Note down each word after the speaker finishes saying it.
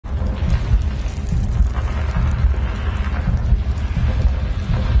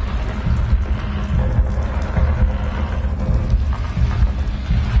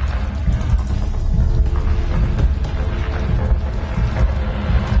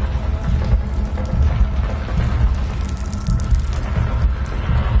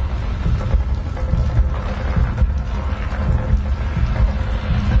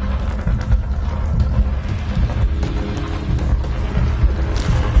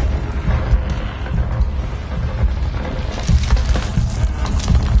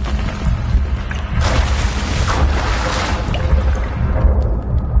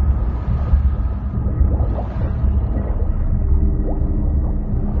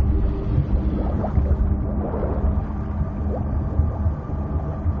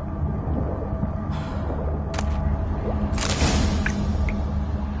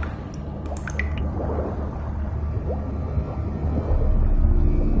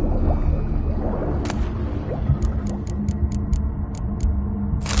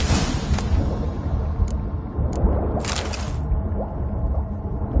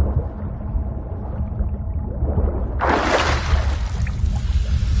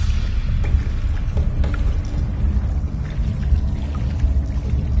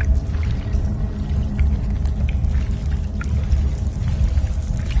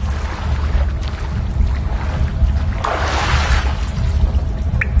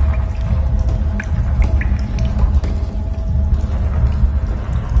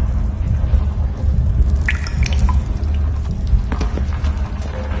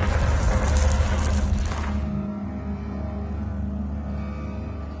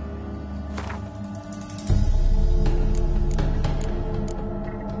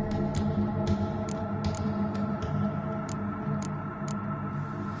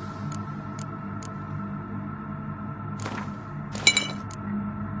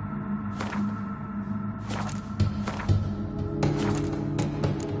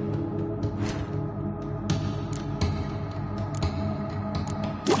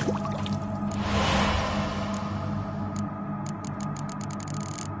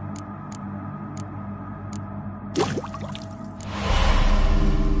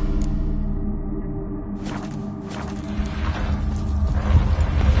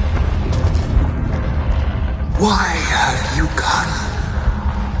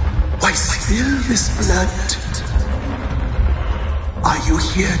I spill this blood. Are you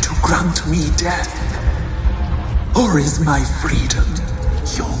here to grant me death? Or is my freedom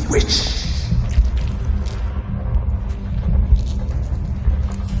your wish?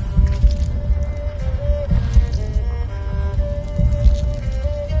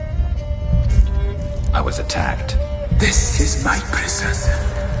 I was attacked. This is my prison.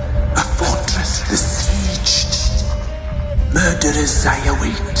 A fortress besieged. Murderers I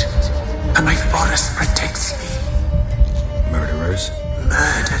await, and my forest protects me. Murderers?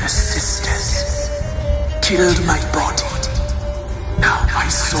 Murderous sisters killed my body. Now my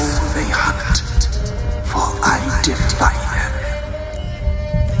soul they hunt, for I defy them.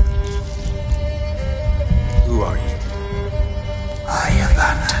 Who are you? I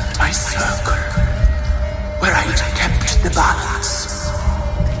abandoned my circle, where I'd kept the balance.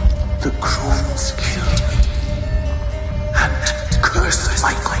 The crones killed me, and cursed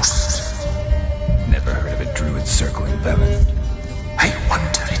my ghost. Never heard of a druid circling Velen. I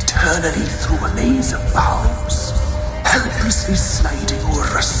wander eternally through a maze of vows, helplessly sliding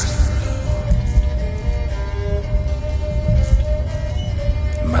over a sea.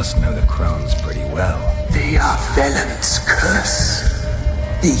 Must know the crones pretty well. They are Velen's curse.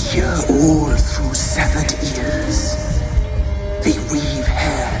 They hear all through severed ears. They weave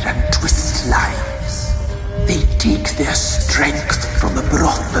hair and twist lives. They take their strength from the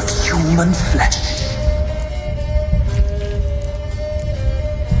broth of human flesh.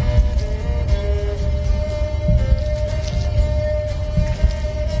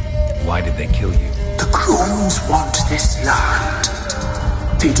 Why did they kill you? The crones want this land.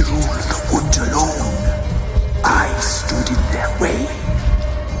 They'd rule the wood alone. I stood in their way.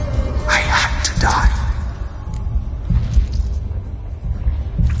 I had to die.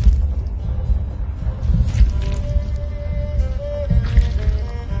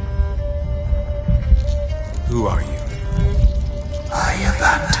 Who are you? I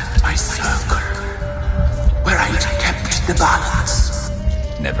abandoned my circle, where I'd kept the balance.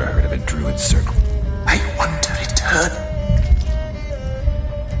 Never heard of a druid circle. I wander eternally.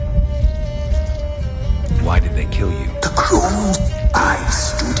 Why did they kill you? The crones I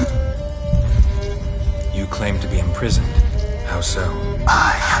stood in. You claim to be imprisoned. How so?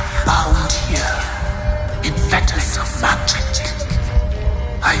 I am bound here, in fetters of magic.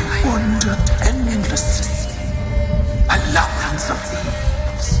 I wander endlessly, a labyrinth of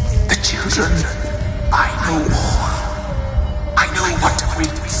leaves. The children, I know all. I know what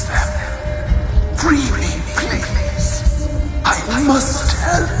awaits them. Free me, please. I must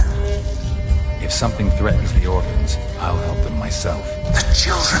help. If something threatens the orphans, I'll help them myself. The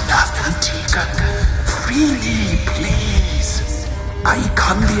children have been taken. Free me, please. I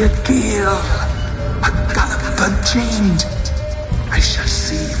can be a gale, a gallop unchained. I shall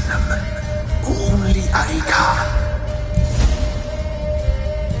save them. Only I can.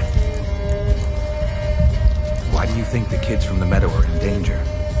 Why do you think the kids from the meadow are in danger?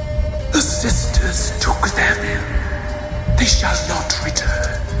 The sisters took them. They shall not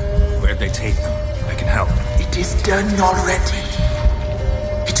return. Where'd they take them? I can help. It is done already.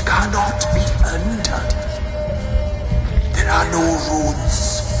 It cannot be undone. There are no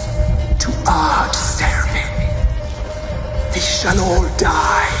roads to our serving. They shall all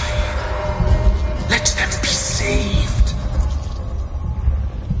die. Let them be saved.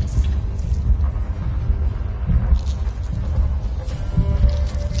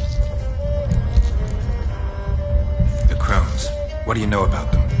 The crones. What do you know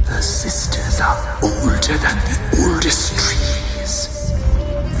about them? The sisters are older than the oldest trees.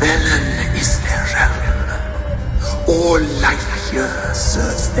 Velen is their realm. All life here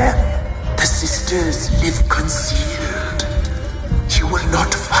serves them. The sisters live concealed. You will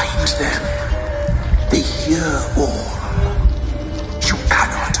not find them. They hear all. You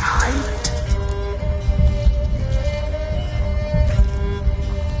cannot hide.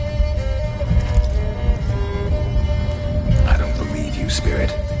 I don't believe you,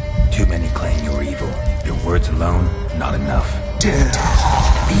 Spirit. Too many claim you're evil. Your words alone, not enough. Dare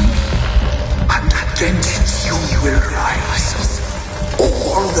harm me, and against you will rise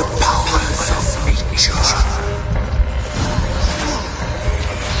all the powers of nature.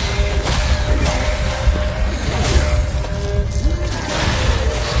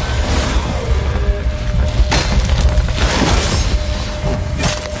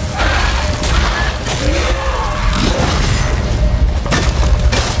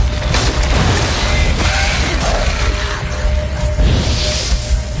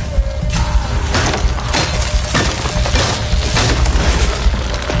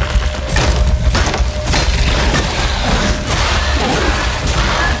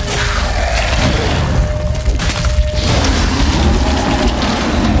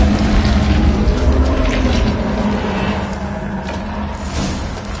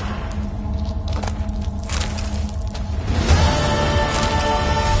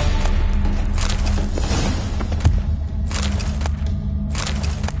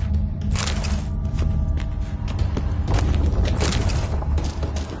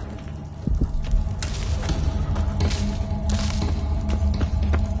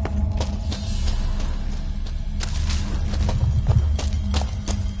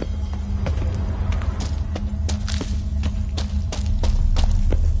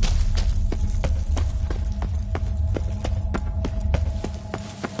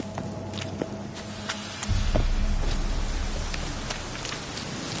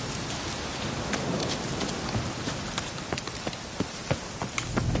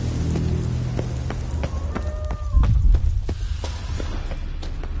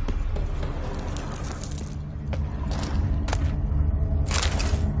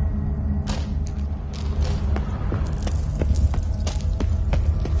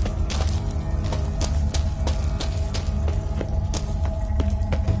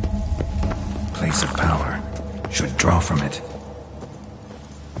 place of power. Should draw from it.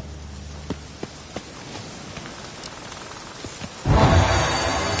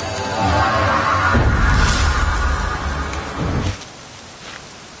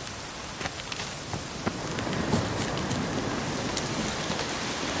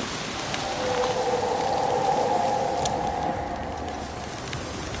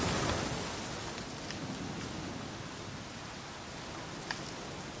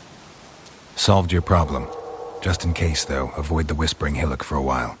 Solved your problem. Just in case, though, avoid the Whispering Hillock for a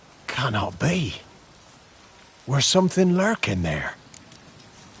while. Cannot be. Where's something lurking there?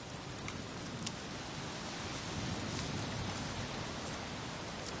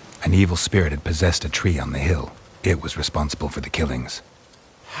 An evil spirit had possessed a tree on the hill. It was responsible for the killings.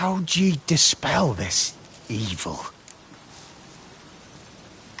 How'd ye dispel this evil?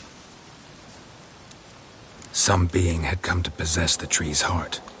 Some being had come to possess the tree's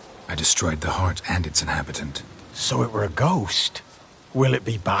heart. I destroyed the heart and its inhabitant. So it were a ghost. Will it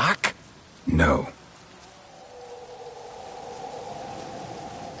be back? No.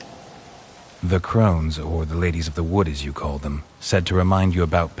 The crones, or the ladies of the wood as you call them, said to remind you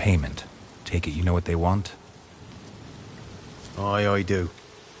about payment. Take it you know what they want? Aye, I do.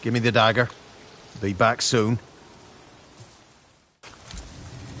 Give me the dagger. Be back soon.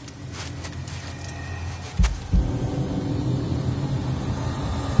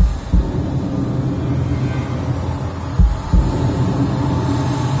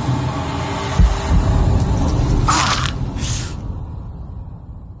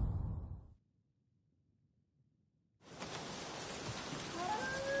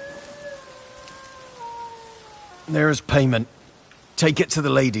 There's payment. Take it to the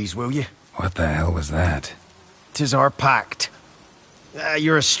ladies, will you? What the hell was that? 'Tis our pact.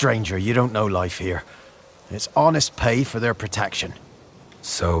 You're a stranger, you don't know life here. It's honest pay for their protection.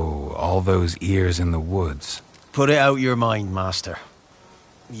 So, all those ears in the woods. Put it out your mind, master.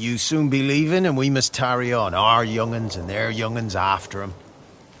 You soon be leaving and we must tarry on, our young'uns and their young'uns after 'em.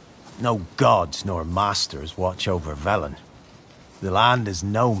 No gods nor masters watch over Velen. The land is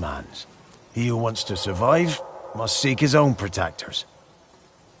no man's. He who wants to survive must seek his own protectors.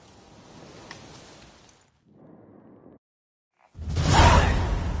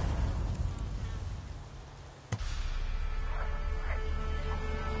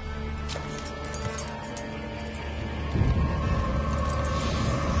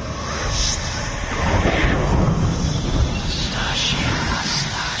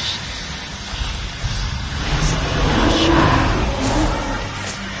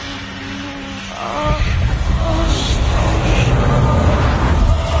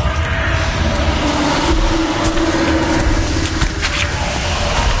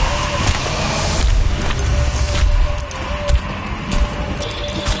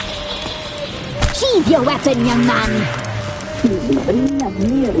 Your weapon, young man. You'll even love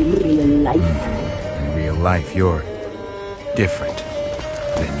me in real life. In real life, you're different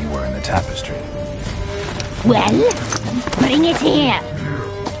than you were in the tapestry. Well, bring it here.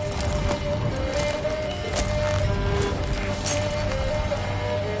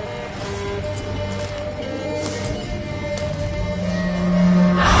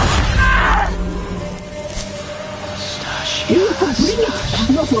 You can bring it,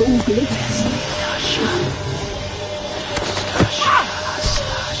 not ugly.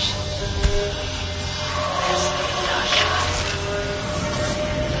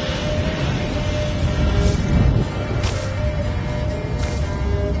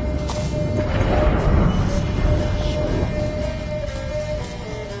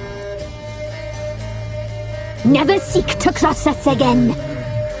 Never seek to cross us again.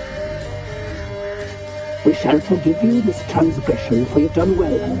 We shall forgive you this transgression, for you've done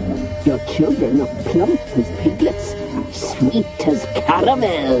well. Your children are plump as piglets, sweet as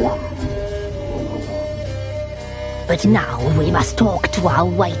caramel. But now we must talk to our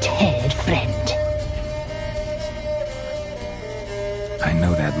white-haired friend. I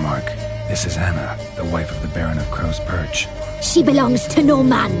know that mark. This is Anna, the wife of the Baron of Crow's Perch. She belongs to no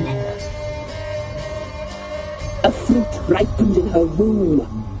man. A fruit ripened in her womb.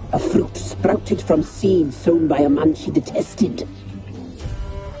 A fruit sprouted from seeds sown by a man she detested.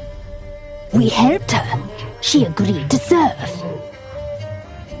 We helped her. She agreed to serve.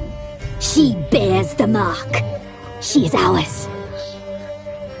 She bears the mark. She is ours.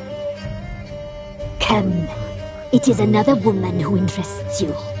 Come. It is another woman who interests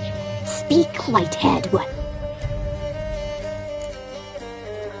you. Speak, white-haired one.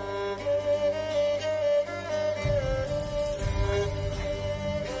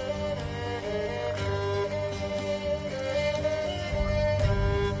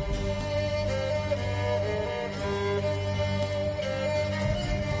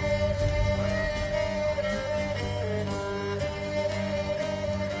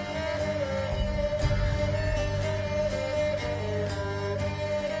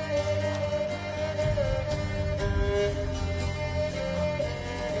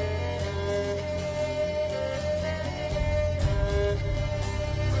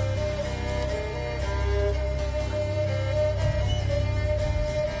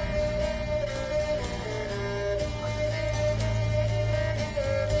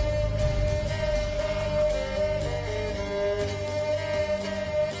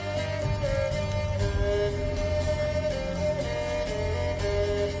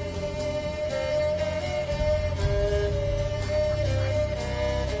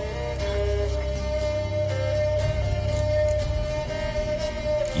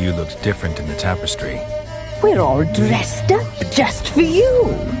 You looked different in the tapestry. We're all dressed up just for you.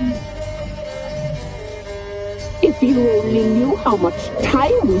 If you only knew how much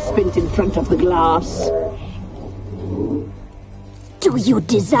time we spent in front of the glass. Do you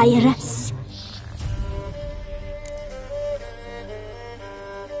desire us?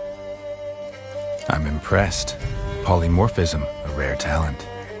 I'm impressed. Polymorphism, a rare talent.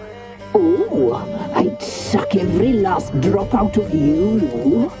 Oh, I'd suck every last drop out of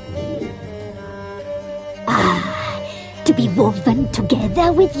you. To be woven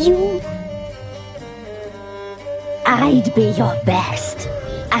together with you? I'd be your best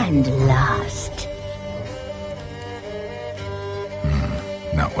and last.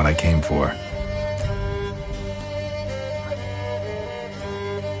 Not what I came for.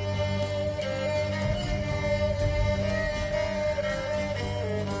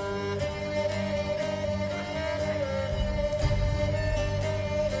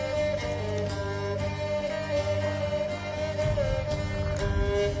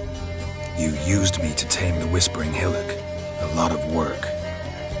 You used me to tame the Whispering Hillock. A lot of work.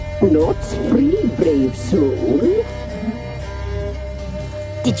 Not free, brave soul.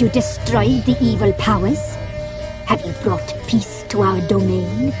 Did you destroy the evil powers? Have you brought peace to our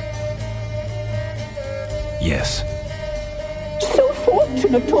domain? Yes. So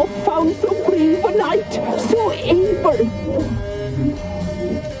fortunate to have found so brave a knight, so able.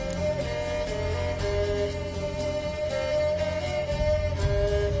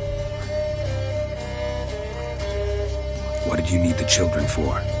 What did you need the children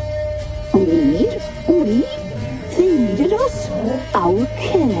for? Need? We? They needed us. Our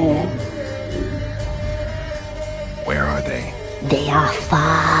care. Where are they? They are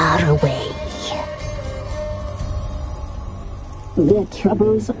far away. Their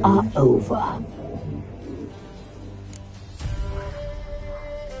troubles are over.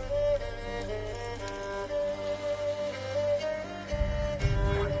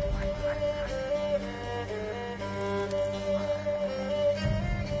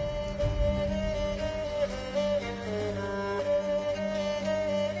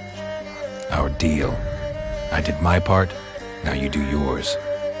 Our deal. I did my part, now you do yours.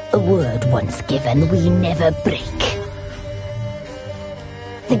 A word once given, we never break.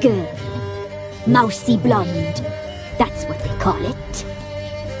 The girl. Mousy blonde. That's what they call it.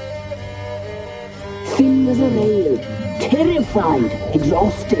 Thin as a rail, terrified,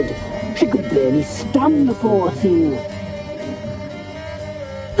 exhausted. She could barely stand, the poor thing.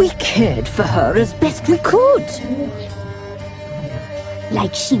 We cared for her as best we could.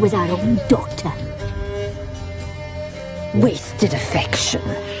 Like she was our own daughter. Wasted affection.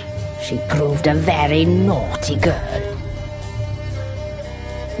 She proved a very naughty girl.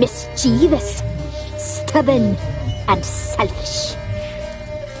 Mischievous, stubborn, and selfish.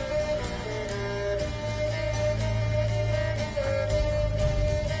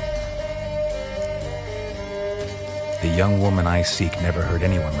 The young woman I seek never hurt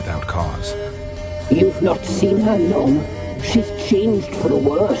anyone without cause. You've not seen her long. She's changed for the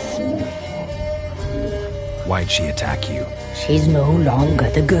worse. Why'd she attack you? She's no longer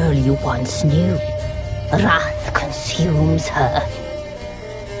the girl you once knew. Wrath consumes her.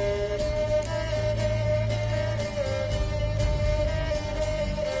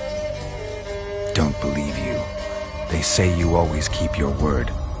 Don't believe you. They say you always keep your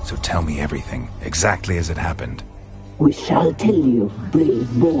word, so tell me everything, exactly as it happened. We shall tell you, brave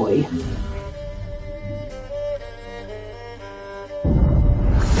boy.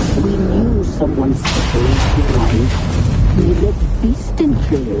 We knew someone special in life. We left beast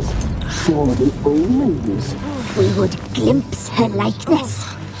entrails, saw the omens. We would glimpse her likeness,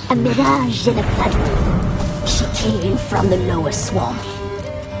 a mirage in a blood. She came from the lower swamp.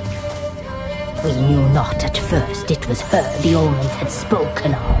 We knew not at first it was her the omens had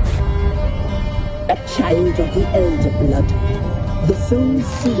spoken of. A child of the elder blood, the soul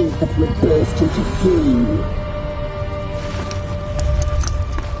seed that would burst into flame.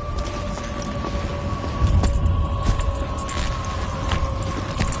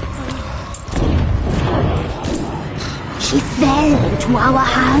 She fell into our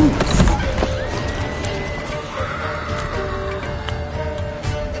hands.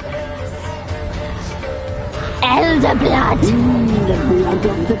 Elder blood! The blood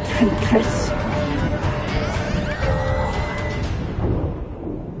of the traitress.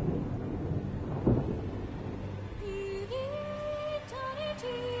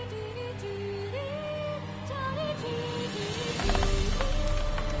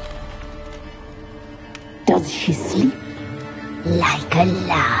 Does she sleep? Like a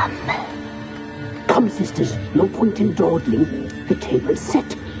lamb. Come, sisters, no point in dawdling. The table's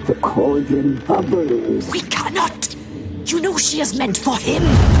set. The cauldron bubbles. We cannot! You know she is meant for him!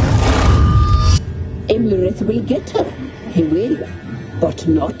 Imlerith will get her. He will. But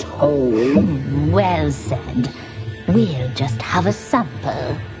not whole. Well said. We'll just have a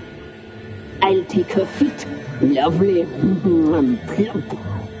sample. I'll take her feet. Lovely. And plump.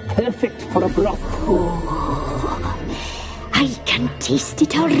 Perfect for a broth. I can taste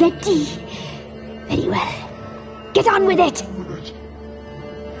it already. Very well. Get on with it!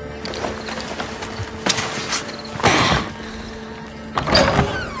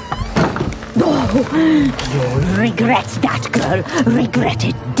 You'll regret that, girl. Regret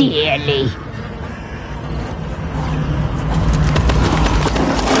it dearly.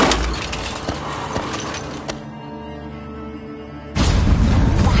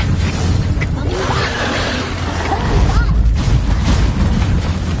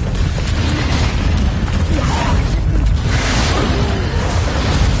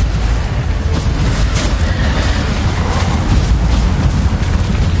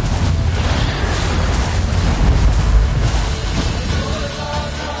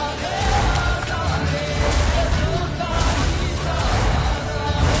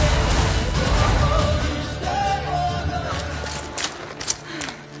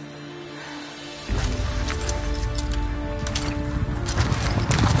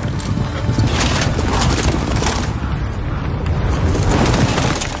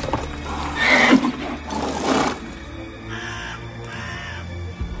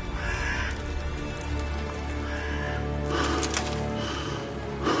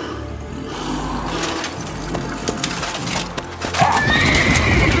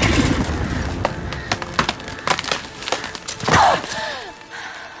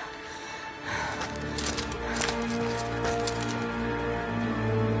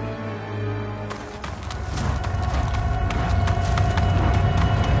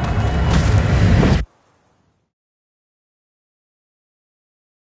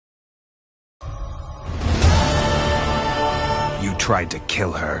 Tried to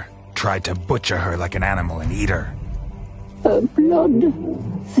kill her. Tried to butcher her like an animal and eat her. Her blood.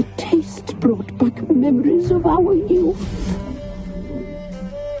 The taste brought back memories of our youth.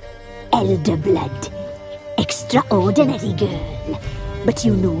 Elder blood. Extraordinary girl. But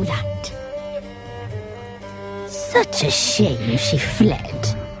you know that. Such a shame she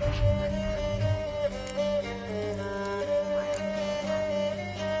fled.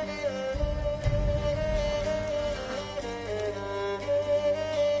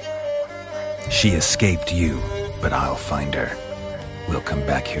 She escaped you, but I'll find her. We'll come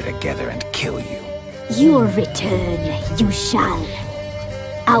back here together and kill you. Your return, you shall.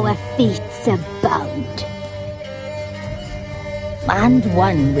 Our fates are bound. And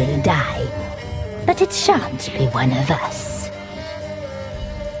one will die, but it shan't be one of us.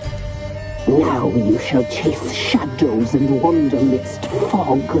 Now you shall chase shadows and wander midst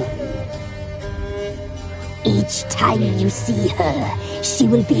fog. Each time you see her, she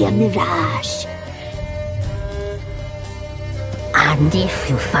will be a mirage. And if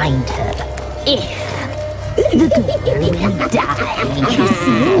you find her, the girl will die. You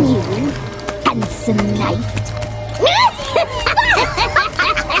see you, handsome knight.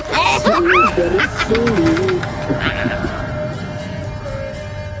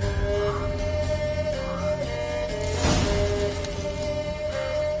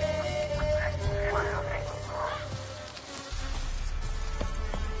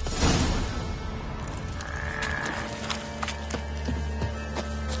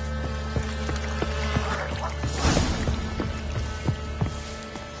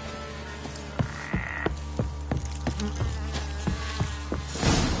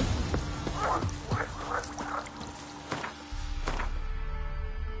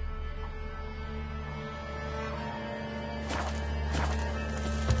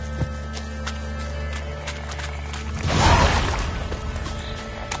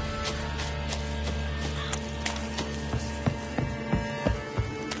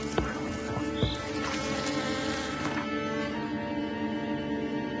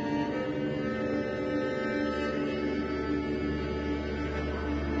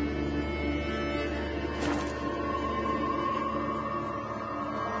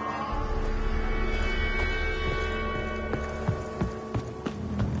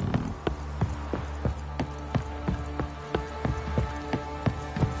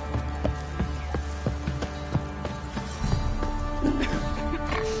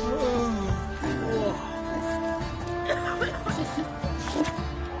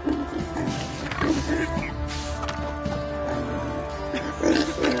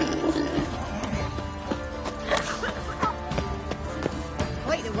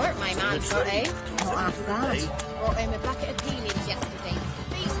 man got, eh? Not half bad. Brought him a bucket of peelings yesterday.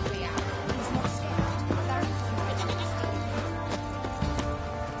 These we are. He's not scared.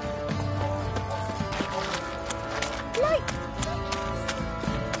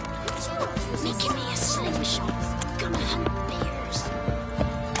 Making me a slingshot. Gonna hunt bears.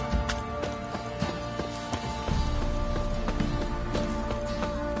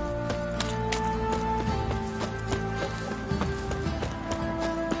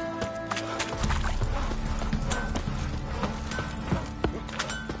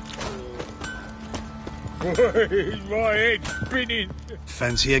 My head's spinning.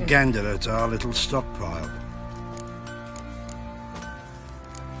 Fancy a gander at our little stockpile?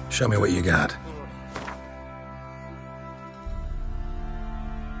 Show me what you got.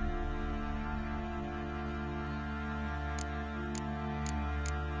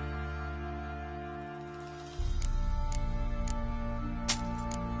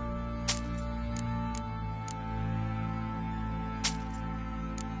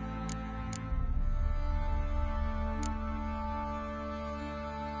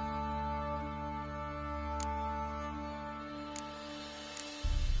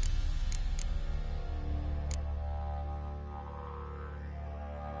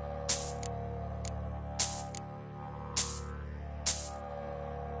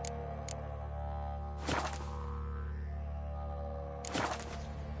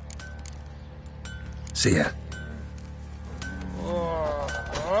 See ya.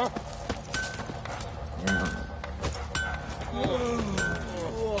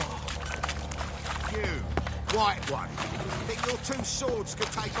 You, white one, think your two swords could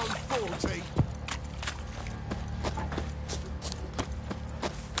take on 40?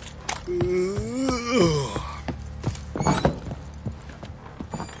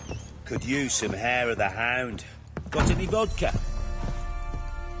 Could use some hair of the hound. Got any vodka?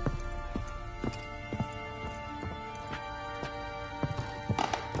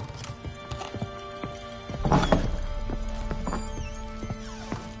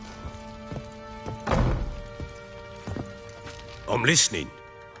 I'm listening.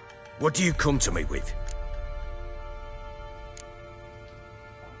 What do you come to me with?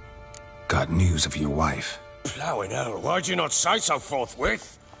 Got news of your wife. Ploughing hell, why'd you not say so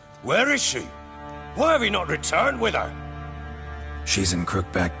forthwith? Where is she? Why have you not returned with her? She's in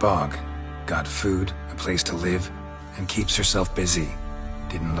Crookback Bog. Got food, a place to live, and keeps herself busy.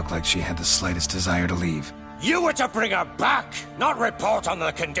 Didn't look like she had the slightest desire to leave. You were to bring her back, not report on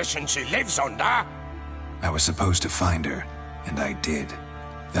the conditions she lives under. I was supposed to find her, and I did.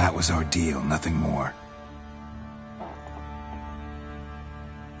 That was our deal, nothing more.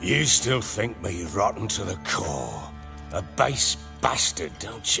 You still think me rotten to the core. A base bastard,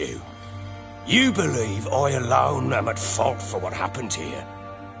 don't you? You believe I alone am at fault for what happened here.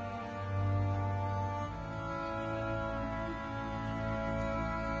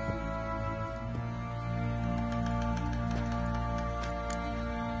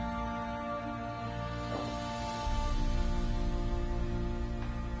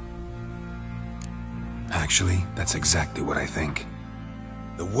 Actually, that's exactly what I think.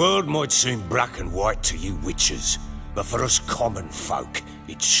 The world might seem black and white to you witches, but for us common folk,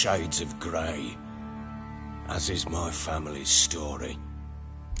 it's shades of grey. As is my family's story.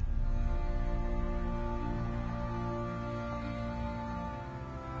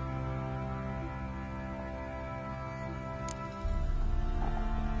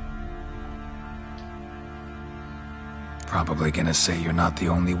 Probably gonna say you're not the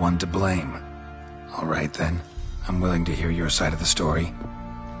only one to blame. All right then, I'm willing to hear your side of the story.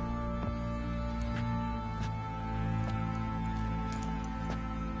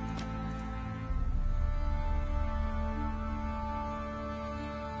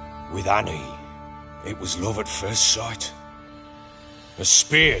 With Annie, it was love at first sight. A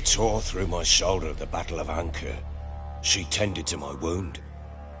spear tore through my shoulder at the Battle of Anchor. She tended to my wound.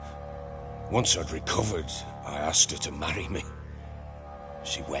 Once I'd recovered, I asked her to marry me.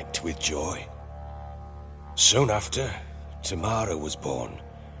 She wept with joy. Soon after, Tamara was born.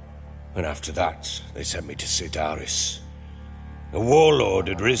 And after that, they sent me to Sidaris. A warlord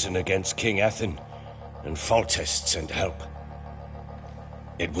had risen against King Ethan, and Foltest sent help.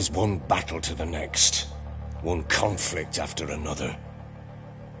 It was one battle to the next, one conflict after another.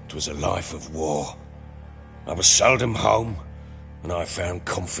 It was a life of war. I was seldom home, and I found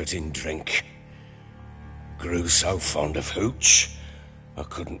comfort in drink. Grew so fond of hooch, I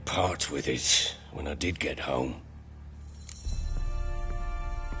couldn't part with it when I did get home.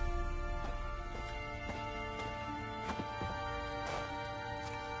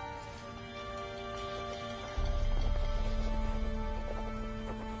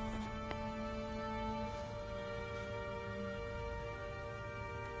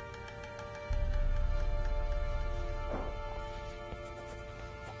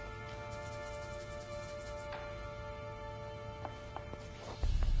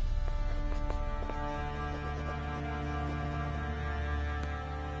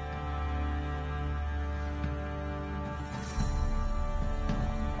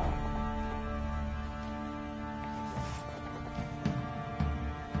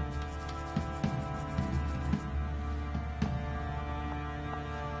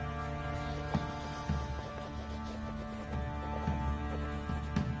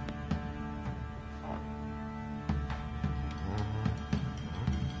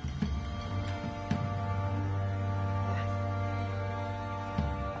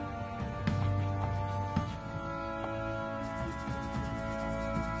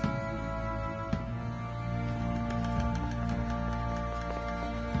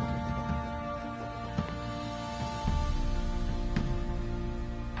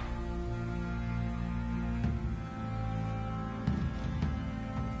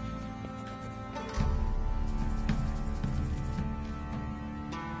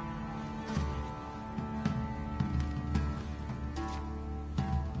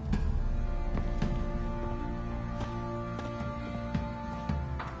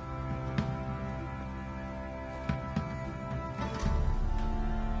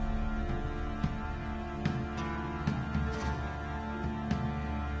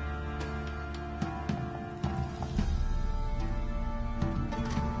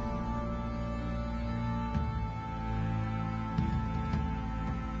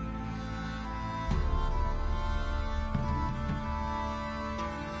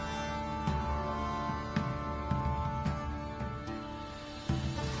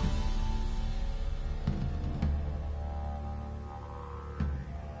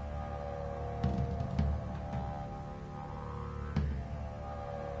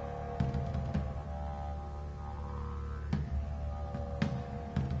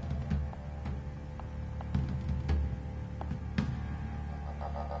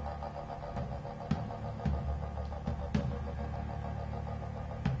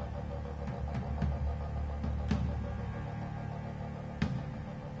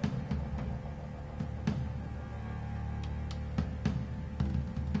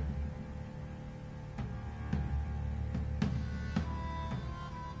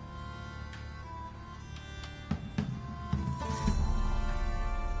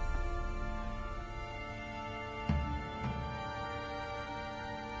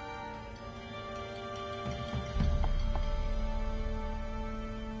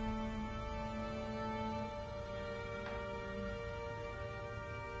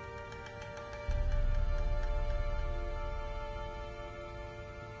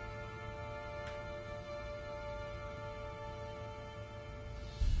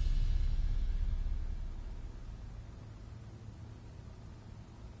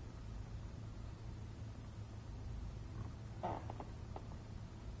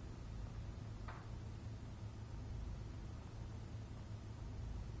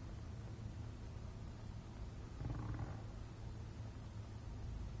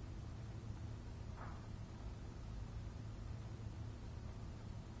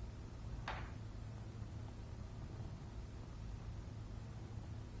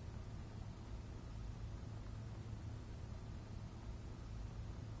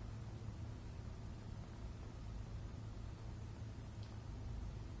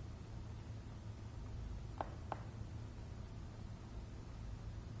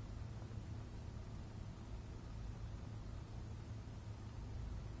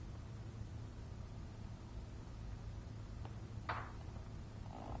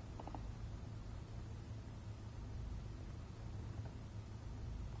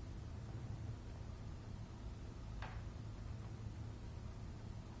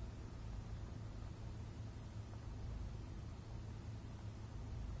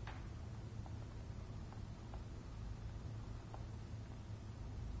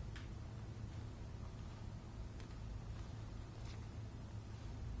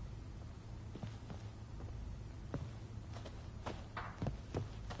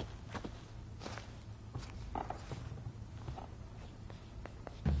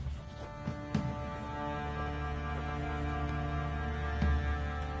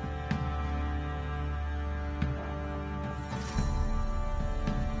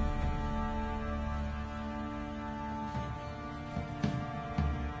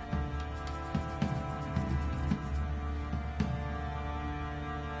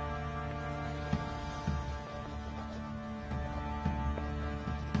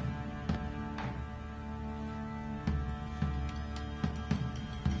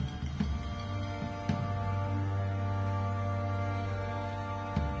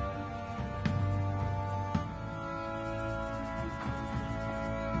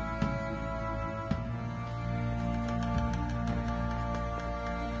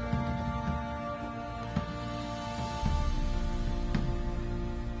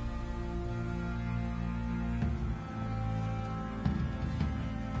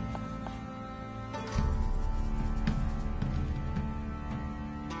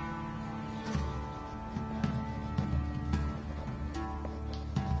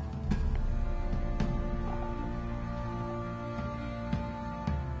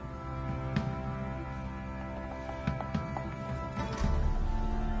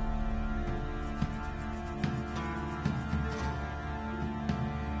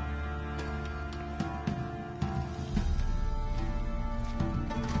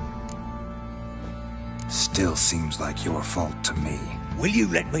 still seems like your fault to me. Will you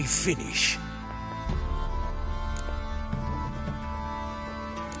let me finish?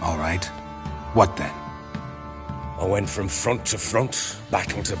 All right. What then? I went from front to front,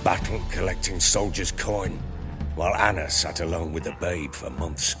 battle to battle, collecting soldiers' coin, while Anna sat alone with the babe for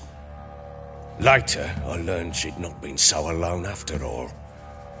months. Later, I learned she'd not been so alone after all.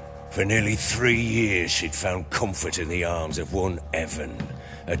 For nearly 3 years, she'd found comfort in the arms of one Evan,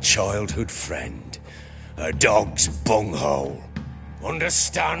 a childhood friend, a dog's bunghole.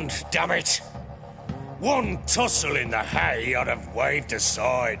 Understand, damn it? One tussle in the hay I'd have waved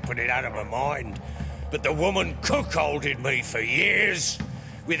aside, put it out of my mind. But the woman cuckolded me for years,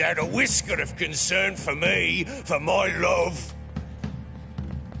 without a whisker of concern for me, for my love.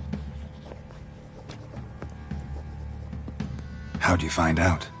 How'd you find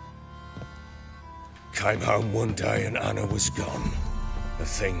out? Came home one day and Anna was gone. The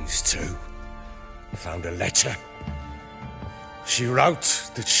things too. Found a letter. She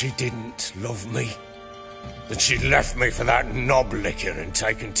wrote that she didn't love me. That she'd left me for that knob licker and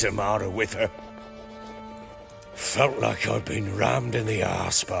taken Tamara with her. Felt like I'd been rammed in the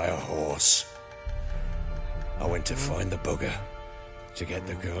arse by a horse. I went to find the bugger, to get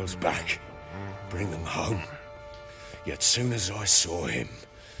the girls back, bring them home. Yet soon as I saw him,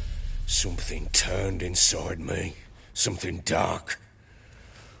 something turned inside me, something dark.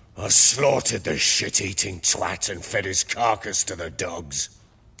 I slaughtered the shit-eating twat and fed his carcass to the dogs.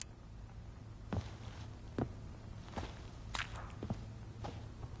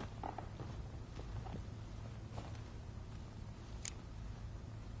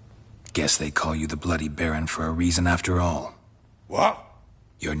 Guess they call you the Bloody Baron for a reason after all. What?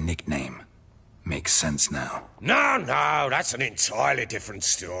 Your nickname. Makes sense now. No, that's an entirely different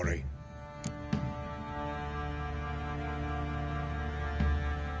story.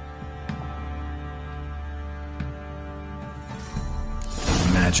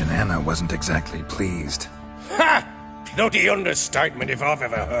 Imagine Anna wasn't exactly pleased. Ha! Bloody understatement if I've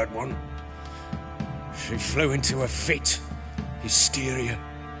ever heard one. She flew into a fit. Hysteria.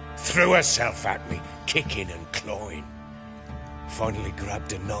 Threw herself at me, kicking and clawing. Finally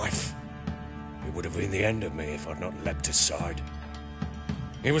grabbed a knife. It would have been the end of me if I'd not leapt aside.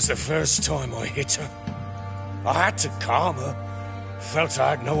 It was the first time I hit her. I had to calm her. Felt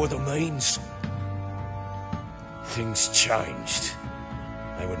I had no other means. Things changed.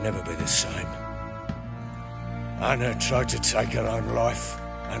 They would never be the same. Anna tried to take her own life,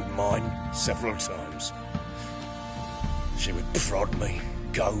 and mine, several times. She would prod me,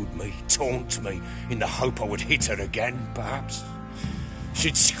 goad me, taunt me, in the hope I would hit her again, perhaps.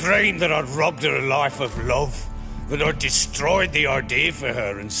 She'd scream that I'd robbed her life of love, that I'd destroyed the idea for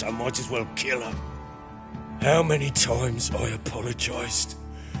her and so might as well kill her. How many times I apologised.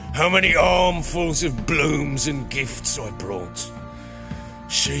 How many armfuls of blooms and gifts I brought.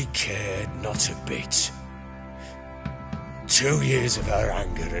 She cared not a bit. 2 years of her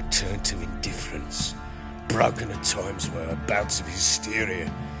anger had turned to indifference, broken at times by her bouts of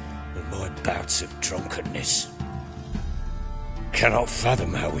hysteria and my bouts of drunkenness. Cannot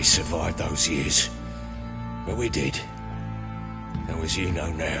fathom how we survived those years, but we did. Though as you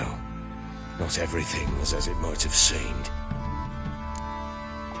know now, not everything was as it might have seemed.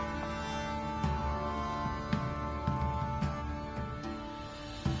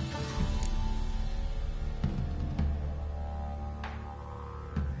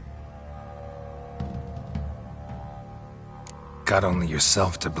 Got only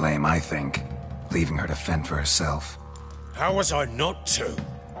yourself to blame, I think, leaving her to fend for herself. How was I not to?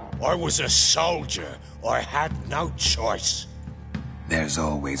 I was a soldier. I had no choice. There's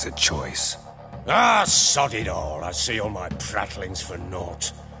always a choice. Ah, sod it all. I see all my prattlings for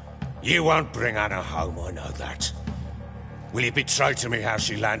naught. You won't bring Anna home, I know that. Will you betray to me how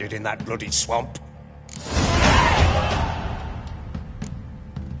she landed in that bloody swamp?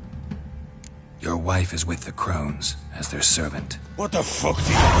 Your wife is with the Crones, as their servant. What the fuck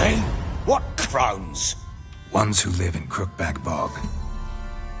do you mean? What Crones? Ones who live in Crookback Bog.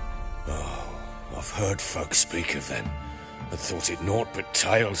 Oh, I've heard folk speak of them, but thought it naught but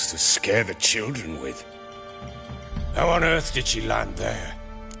tales to scare the children with. How on earth did she land there?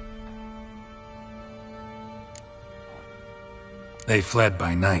 They fled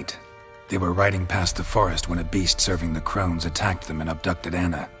by night. They were riding past the forest when a beast serving the Crones attacked them and abducted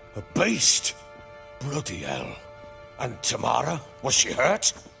Anna. A beast? Bloody hell. And Tamara? Was she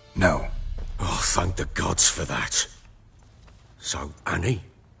hurt? No. Oh, thank the gods for that. So, Annie?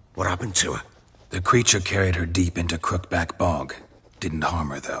 What happened to her? The creature carried her deep into Crookback Bog. Didn't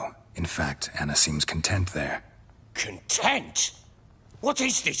harm her, though. In fact, Anna seems content there. Content? What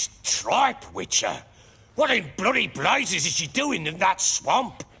is this tripe, Witcher? What in bloody blazes is she doing in that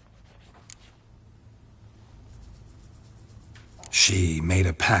swamp? She made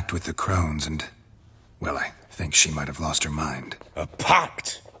a pact with the crones and... well, I think she might have lost her mind. A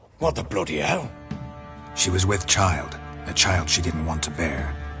pact? What the bloody hell? She was with child, a child she didn't want to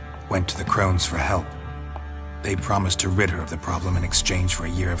bear. Went to the crones for help. They promised to rid her of the problem in exchange for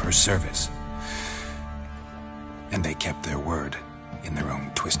a year of her service. And they kept their word, in their own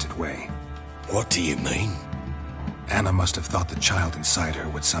twisted way. What do you mean? Anna must have thought the child inside her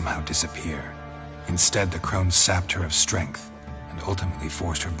would somehow disappear. Instead, the crones sapped her of strength, and ultimately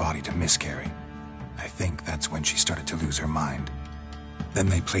forced her body to miscarry. I think that's when she started to lose her mind. Then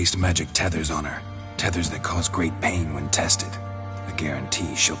they placed magic tethers on her, tethers that cause great pain when tested. A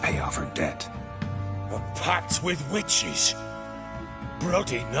guarantee she'll pay off her debt. A pact with witches?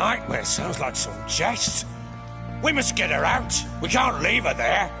 Bloody nightmare, sounds like some jest. We must get her out. We can't leave her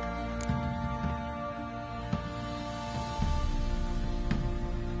there.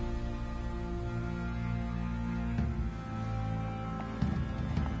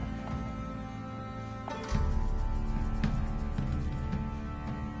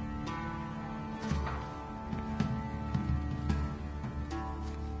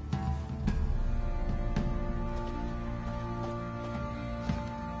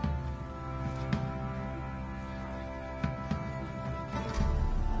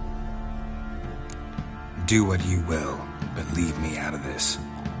 Do what you will, but leave me out of this.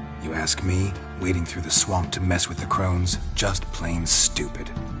 You ask me, wading through the swamp to mess with the crones, just plain stupid.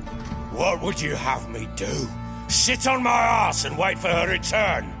 What would you have me do? Sit on my ass and wait for her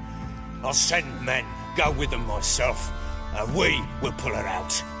return? I'll send men, go with them myself, and we will pull her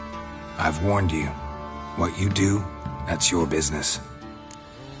out. I've warned you. What you do, that's your business.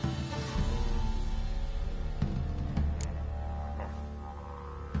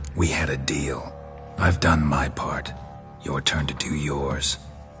 We had a deal. I've done my part. Your turn to do yours.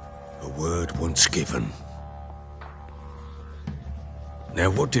 A word once given. Now,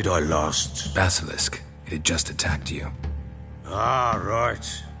 what did I last? Basilisk. It had just attacked you. Ah,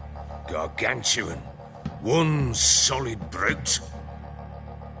 right. Gargantuan. One solid brute.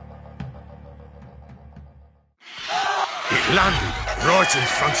 It landed right in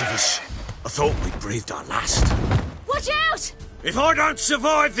front of us. I thought we'd breathed our last. Watch out! If I don't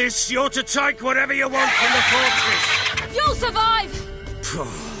survive this, you're to take whatever you want from the fortress. You'll survive!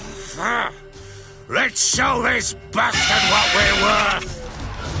 Let's show this bastard what we're worth!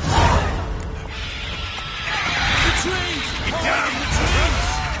 Retreat! Get down, retreat!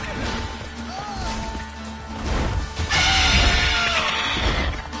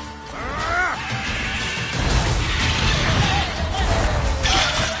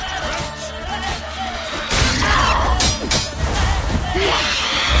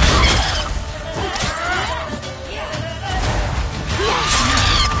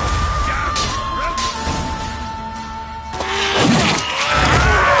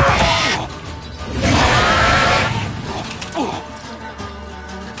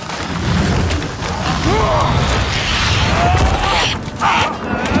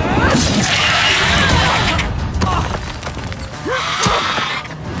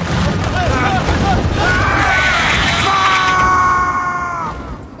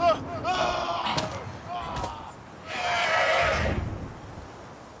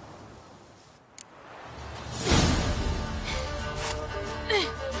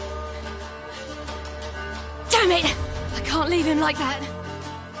 Damn it! I can't leave him like that.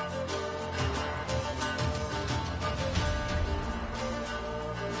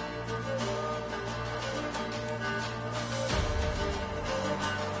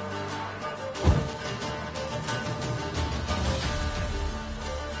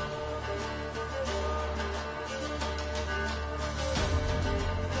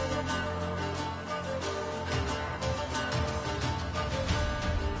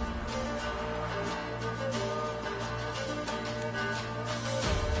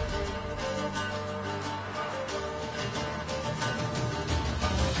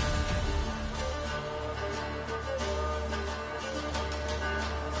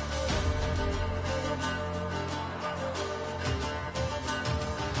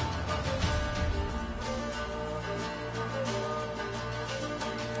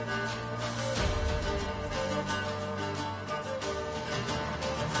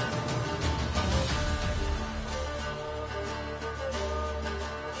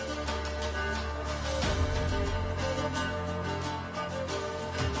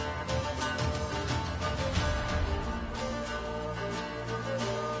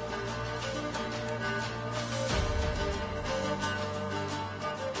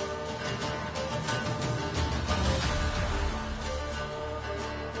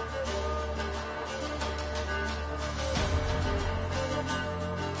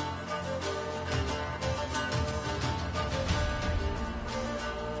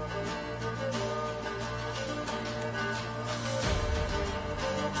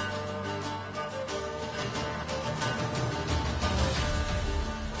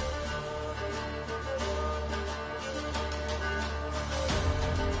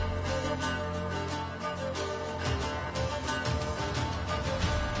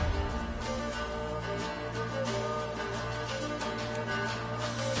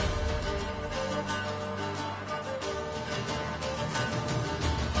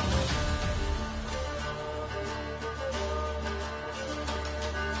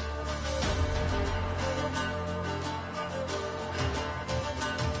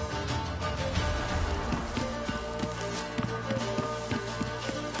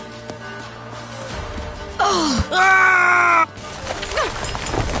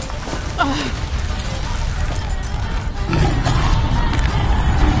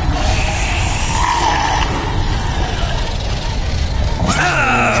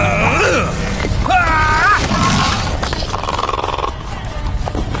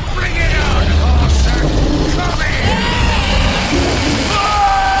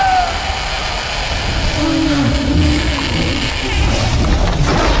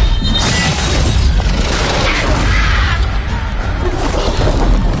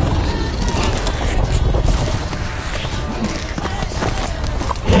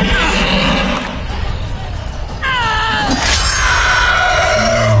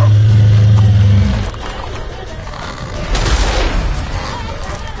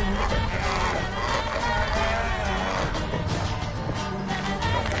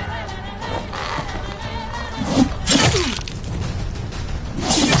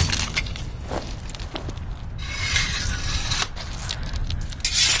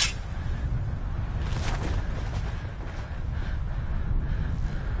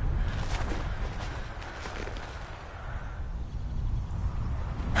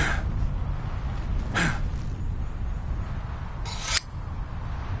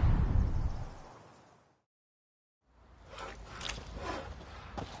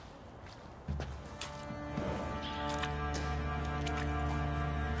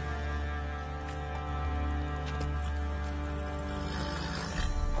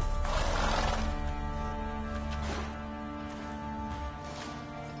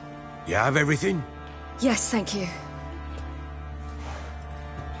 You have everything? Yes, thank you.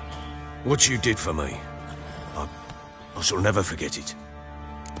 What you did for me, I shall never forget it.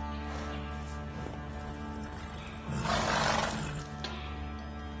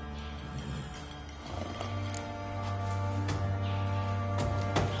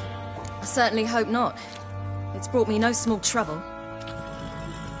 I certainly hope not. It's brought me no small trouble.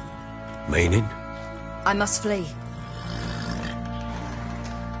 Meaning? I must flee.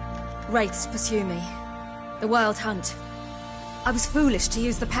 Wraiths pursue me. The Wild Hunt. I was foolish to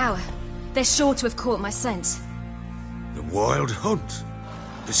use the power. They're sure to have caught my scent. The Wild Hunt?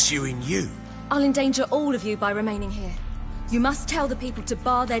 Pursuing you? I'll endanger all of you by remaining here. You must tell the people to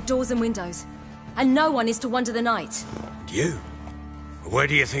bar their doors and windows. And no one is to wander the night. And you? Where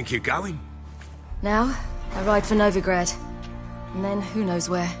do you think you're going? Now, I ride for Novigrad. And then who knows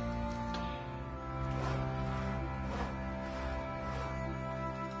where.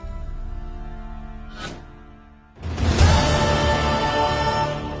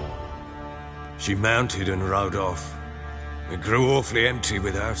 She mounted and rode off. It grew awfully empty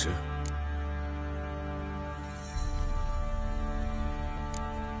without her.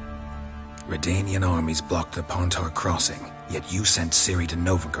 Redanian armies blocked the Pontar crossing, yet you sent Ciri to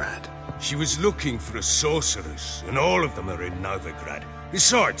Novigrad. She was looking for a sorceress, and all of them are in Novigrad.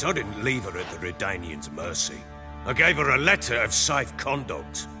 Besides, I didn't leave her at the Redanians' mercy. I gave her a letter of safe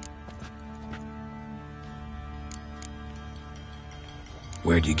conduct.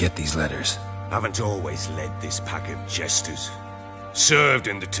 Where'd you get these letters? Haven't always led this pack of jesters. Served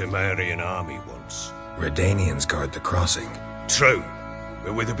in the Temerian army once. Redanians guard the crossing. True,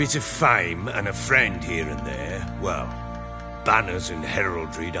 but with a bit of fame and a friend here and there, well, banners and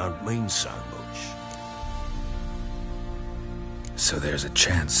heraldry don't mean so much. So there's a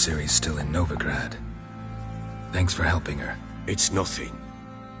chance Ciri's still in Novigrad. Thanks for helping her. It's nothing.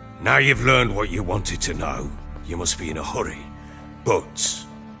 Now you've learned what you wanted to know, you must be in a hurry. But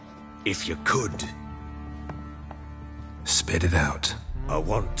if you could... Spit it out. I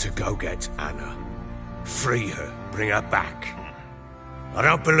want to go get Anna. Free her, bring her back. I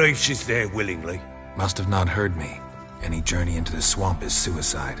don't believe she's there willingly. Must have not heard me. Any journey into the swamp is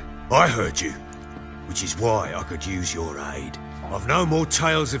suicide. I heard you, which is why I could use your aid. I've no more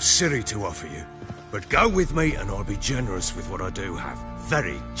tales of Ciri to offer you, but go with me and I'll be generous with what I do have.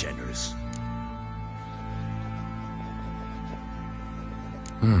 Very generous.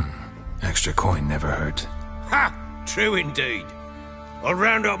 Extra coin never hurt. Ha! True indeed. I'll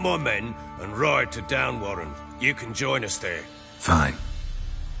round up my men and ride to Downwarren. You can join us there. Fine.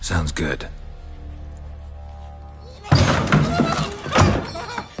 Sounds good.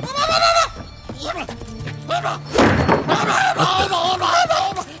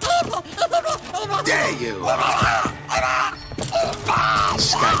 There you are!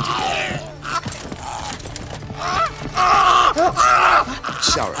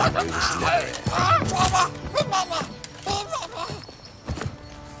 Sorry, Bruce, never.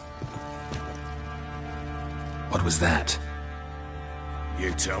 What was that?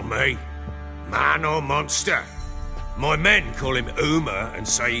 You tell me. Man or monster? My men call him Uma and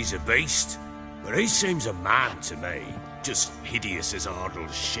say he's a beast, but he seems a man to me. Just hideous as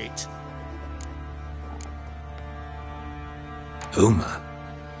Ardle's shit. Uma?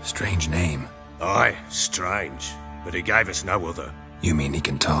 Strange name. Aye, strange. But he gave us no other. You mean he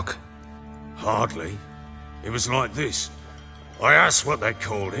can talk? Hardly. It was like this. I asked what they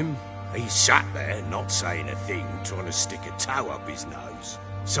called him. He sat there, not saying a thing, trying to stick a toe up his nose.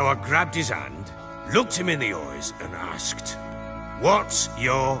 So I grabbed his hand, looked him in the eyes, and asked, "What's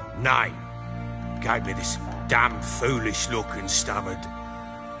your name?" Gave me this damn foolish look and stammered,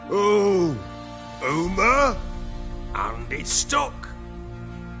 "Oh, Uma?" And it stuck.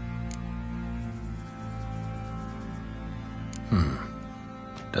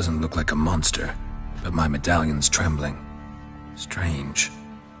 Doesn't look like a monster, but my medallion's trembling. Strange.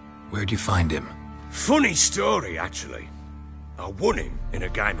 Where'd you find him? Funny story, actually. I won him in a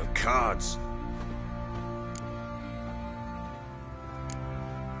game of cards.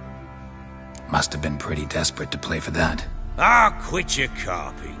 Must have been pretty desperate to play for that. Ah, quit your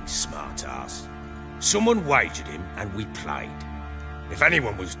carping, smartass. Someone wagered him, and we played. If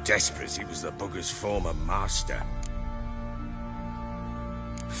anyone was desperate, it was the bugger's former master.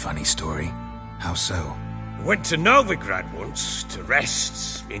 Funny story. How so? Went to Novigrad once, to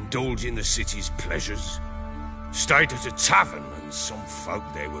rest, indulge in the city's pleasures. Stayed at a tavern, and some folk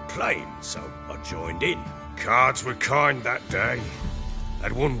there were playing, so I joined in. Cards were kind that day.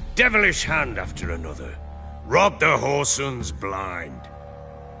 Had one devilish hand after another. Robbed the whoresun's blind.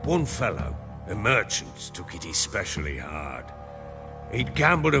 One fellow, a merchant, took it especially hard. He'd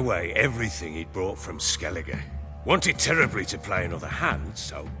gambled away everything he'd brought from Skellige. Wanted terribly to play another hand,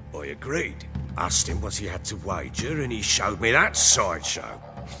 so I agreed. Asked him what he had to wager, and he showed me that sideshow.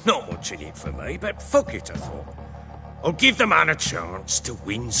 Not much in it for me, but fuck it, I thought. I'll give the man a chance to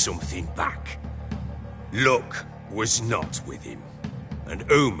win something back. Luck was not with him, and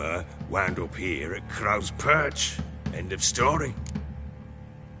Uma wound up here at Crow's Perch. End of story.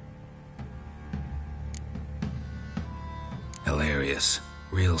 Hilarious.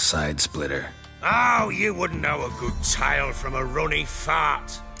 Real side splitter. Oh, you wouldn't know a good tale from a runny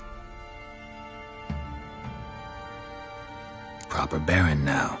fart. Proper baron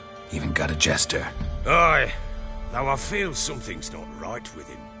now. Even got a jester. Aye, though I feel something's not right with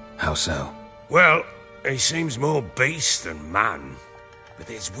him. How so? Well, he seems more beast than man. But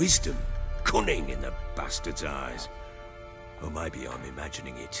there's wisdom, cunning in the bastard's eyes. Or maybe I'm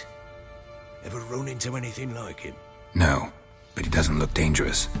imagining it. Ever run into anything like him? No, but he doesn't look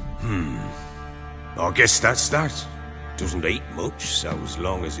dangerous. I guess that's that. Doesn't eat much, so as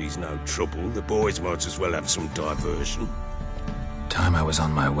long as he's no trouble, the boys might as well have some diversion. Time I was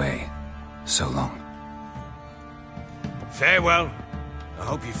on my way. So long. Farewell. I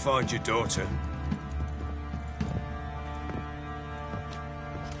hope you find your daughter.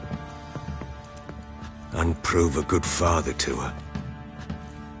 And prove a good father to her.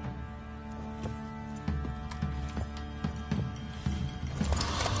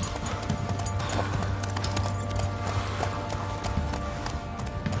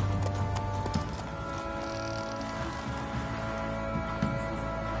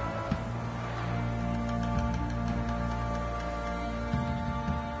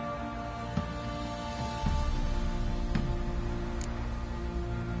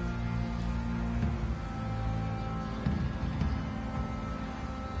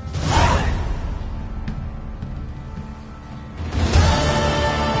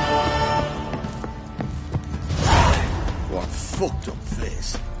 Fucked up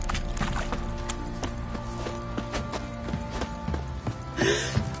this.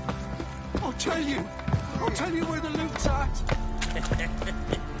 I'll tell you where the loot's at.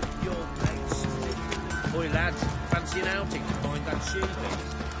 Your mates. Boy, lads, fancy an outing to find that sheep?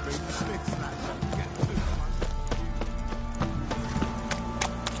 Bring the Smiths, lads. Get the loot.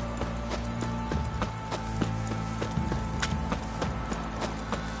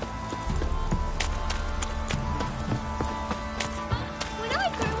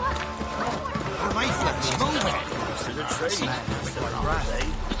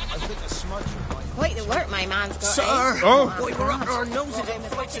 Quite the work my man's got. Sir! Eh? Oh! Boy, we're up to our noses in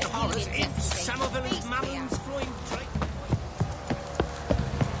fighting horrors. Samoville's Malins flying drake.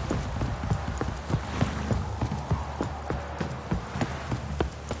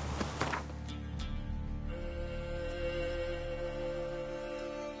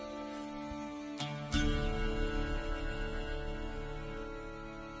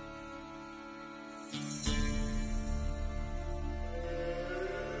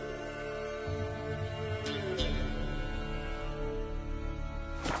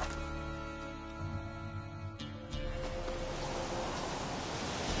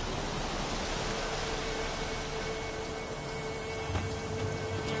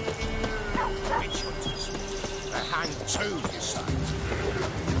 Witch hunters. They're hanged too, you say?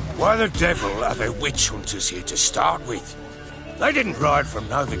 Why the devil are there witch hunters here to start with? They didn't ride from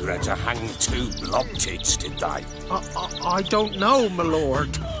Novigrad to hang 2 blob tits, did they? I don't know, my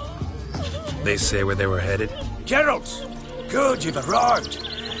lord. They say where they were headed? Geralt! Good, you've arrived.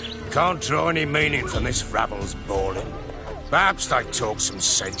 Can't draw any meaning from this rabble's bawling. Perhaps they talk some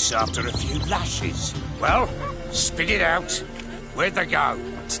sense after a few lashes. Well, spit it out. Where'd they go?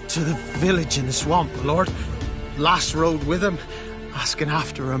 To the village in the swamp, my lord. Lass rode with him, asking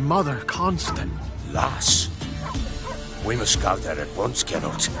after her mother, Constant. Lass? We must go there at once,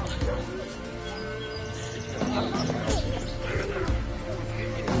 Geralt.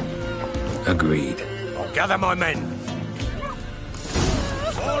 Agreed. I'll gather my men.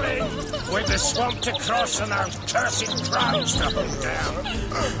 Fall in! With the swamp to cross and those cursed crows to hunt down.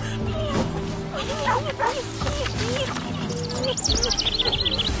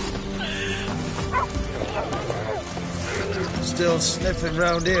 Still sniffing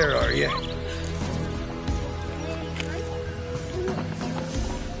round here, are you?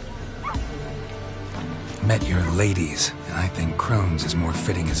 Met your ladies, and I think Crones is more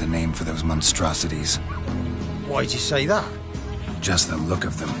fitting as a name for those monstrosities. Why'd you say that? Just the look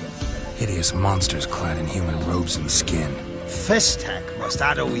of them. Hideous monsters clad in human robes and skin. Fistek must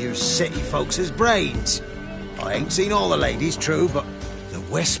addle you city folks' brains. I ain't seen all the ladies, true, but the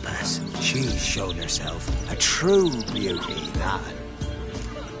Whispers, she's shown herself a true beauty, that.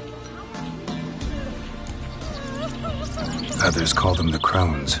 Others call them the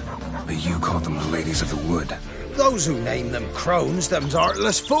Crones, but you call them the Ladies of the Wood. Those who name them Crones, them's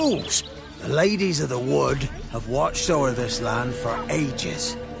artless fools. The Ladies of the Wood have watched over this land for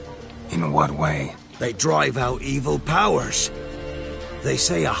ages. In what way? They drive out evil powers. They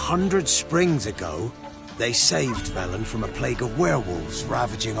say 100 springs ago, they saved Velen from a plague of werewolves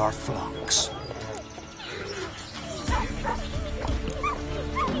ravaging our flocks.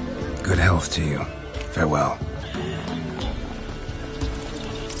 Good health to you. Farewell.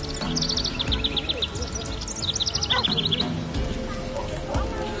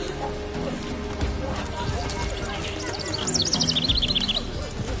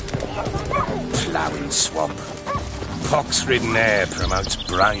 Ploughing swamp. Pox-ridden air promotes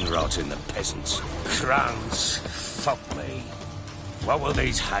brain rot in the peasants. Crowns, fuck me. What will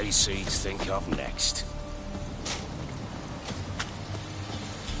these hayseeds think of next?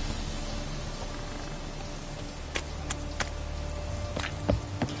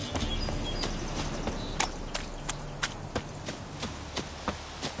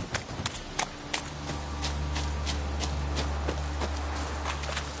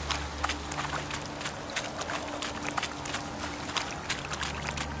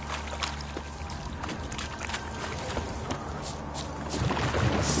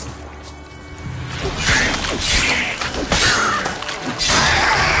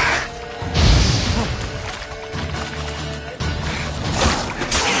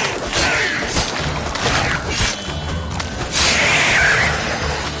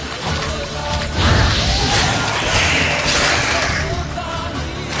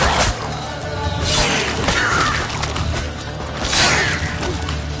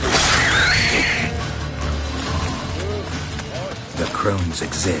 Crones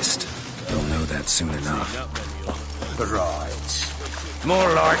exist. You'll know that soon enough. Right.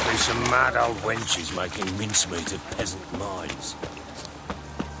 More likely some mad old wenches making mincemeat of peasant minds.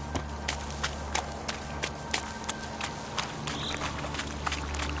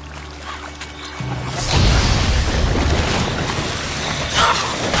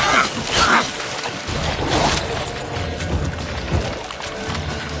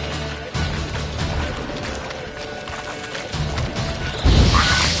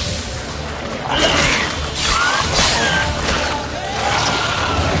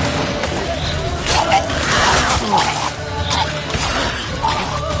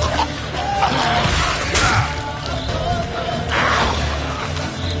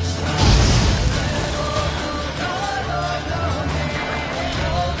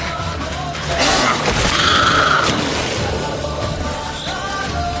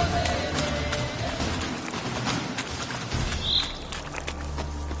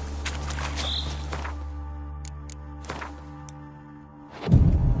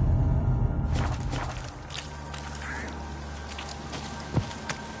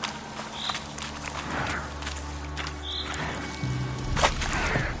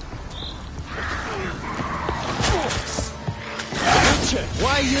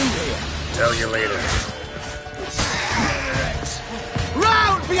 Why are you here? Tell you later.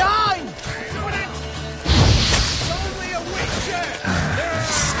 Round behind!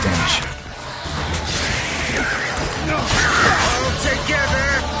 Stench.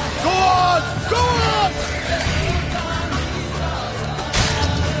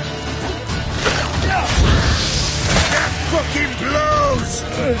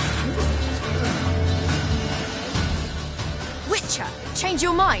 Witcher, change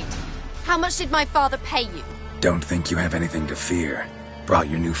your mind. How much did my father pay you? Don't think you have anything to fear. Brought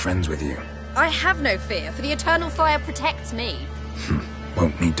your new friends with you. I have no fear, for the eternal fire protects me.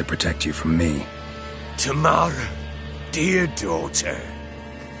 Won't need to protect you from me. Tamara, dear daughter,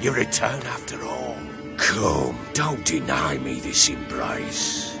 you return after all. Come, don't deny me this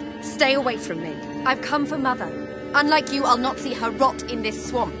embrace. Stay away from me. I've come for Mother. Unlike you, I'll not see her rot in this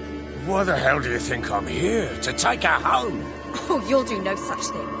swamp. Why the hell do you think I'm here? To take her home? Oh, you'll do no such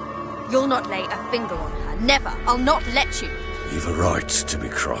thing. You'll not lay a finger on her. Never. I'll not let you. You've a right to be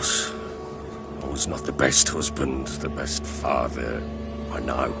cross. I was not the best husband, the best father, I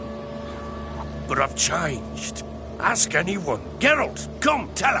know. But I've changed. Ask anyone. Geralt, come,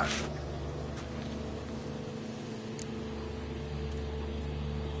 tell her.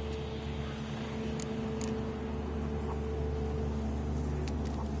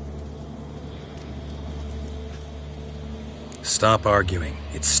 Stop arguing.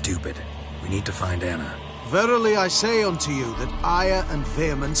 It's stupid. We need to find Anna. Verily I say unto you that ire and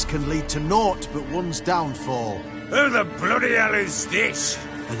vehemence can lead to naught but one's downfall. Who the bloody hell is this?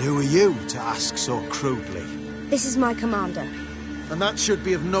 And who are you to ask so crudely? This is my commander. And that should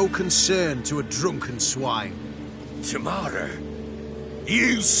be of no concern to a drunken swine. Tamara,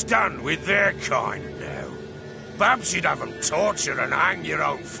 you stand with their kind now. Perhaps you'd have them torture and hang your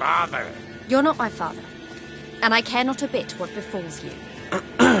own father. You're not my father, and I care not a bit what befalls you.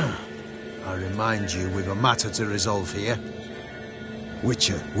 I remind you, we've a matter to resolve here.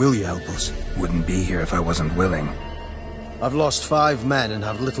 Witcher, will you help us? Wouldn't be here if I wasn't willing. I've lost 5 men and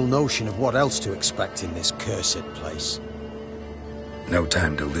have little notion of what else to expect in this cursed place. No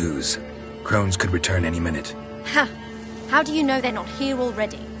time to lose. Crones could return any minute. Ha! How do you know they're not here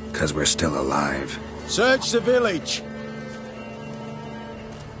already? 'Cause we're still alive. Search the village!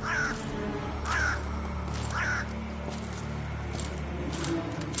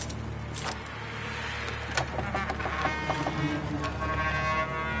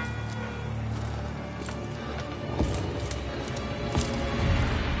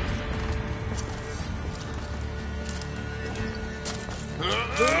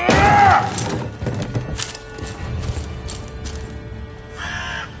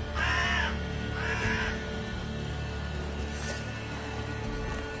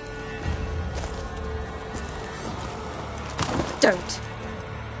 Don't.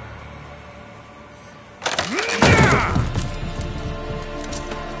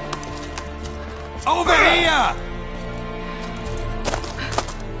 Over here!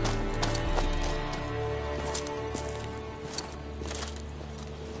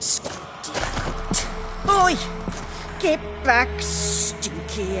 Oi! Get back,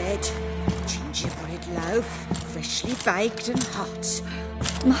 stinky head. Gingerbread loaf, freshly baked and hot.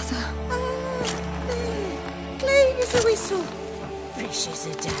 Mother. Clean as a whistle. Fresh as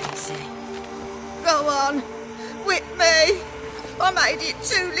a daisy. Go on, whip me. I made it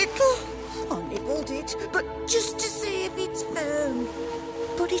too little. I nibbled it, but just to see if it's firm.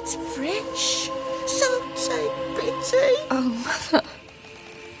 But it's fresh, so take pity. Oh, Mother.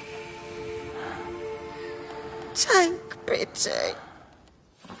 Take pity.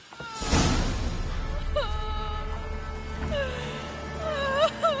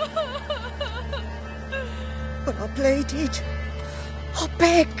 But I pleaded. I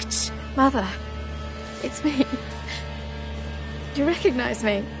begged. Mother, it's me. Do you recognize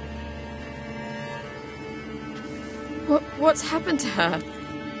me? What's happened to her?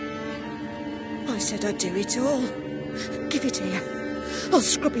 I said I'd do it all. Give it here. I'll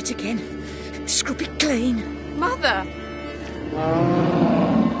scrub it again. Scrub it clean. Mother!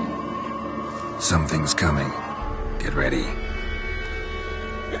 Something's coming. Get ready.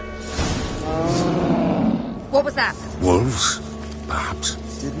 What was that? Wolves? Perhaps.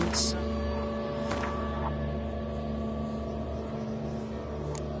 Didn't?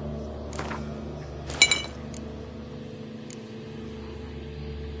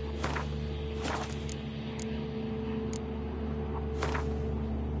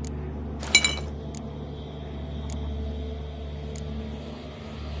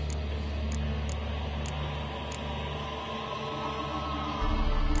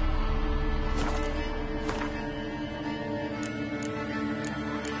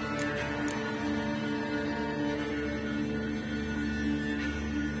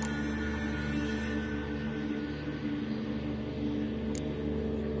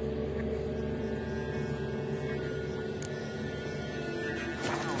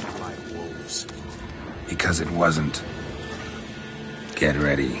 Because it wasn't. Get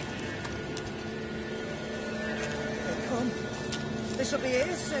ready. They come. They're will be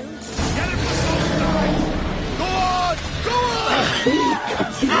here soon. Get him to stop! Go on! Go on!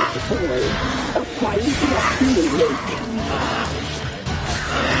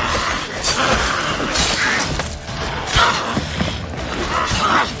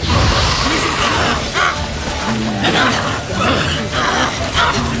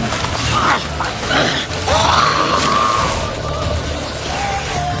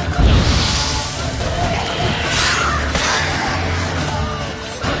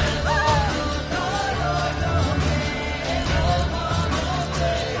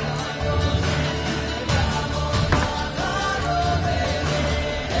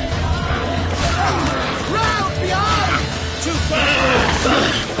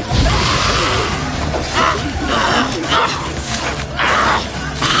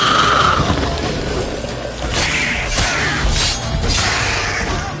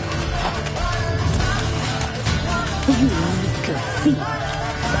 You meager fiend.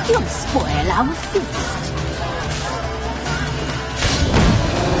 You'll spoil our feast.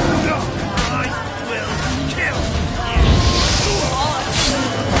 I will kill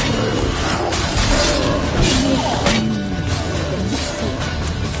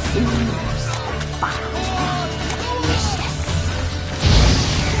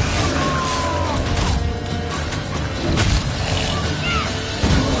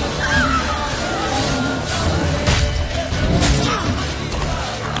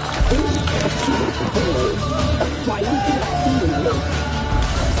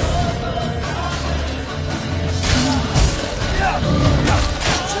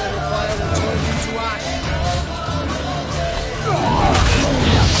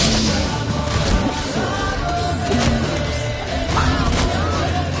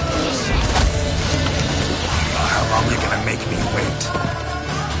How long are you gonna make me wait?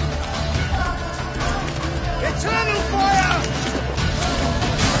 Eternal fire!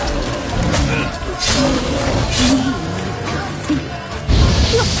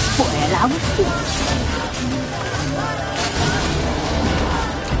 You'll spoil our feast.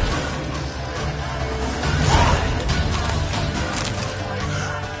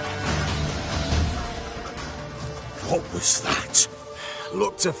 What was that?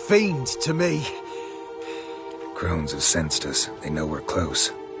 Looked a fiend to me. Crones have sensed us. They know we're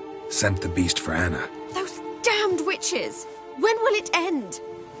close. Sent the beast for Anna. Those damned witches! When will it end?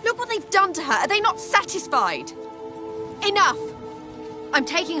 Look what they've done to her. Are they not satisfied? Enough! I'm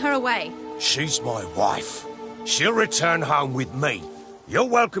taking her away. She's my wife. She'll return home with me. You're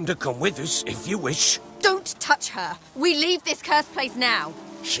welcome to come with us if you wish. Don't touch her. We leave this cursed place now.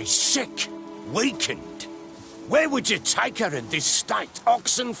 She's sick, weakened. Where would you take her in this state?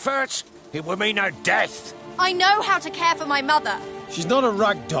 Oxenfurt? It would mean her death. I know how to care for my mother. She's not a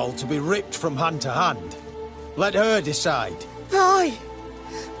rag doll to be ripped from hand to hand. Let her decide. Bye.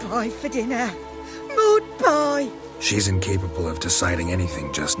 Bye for dinner. Mood bye. She's incapable of deciding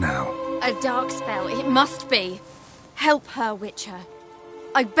anything just now. A dark spell, it must be. Help her, Witcher.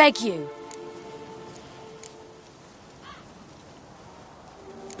 I beg you.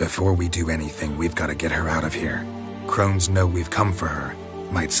 Before we do anything, we've got to get her out of here. Crones know we've come for her.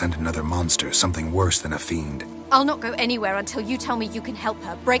 Might send another monster, something worse than a fiend. I'll not go anywhere until you tell me you can help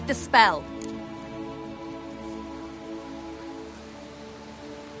her. Break the spell.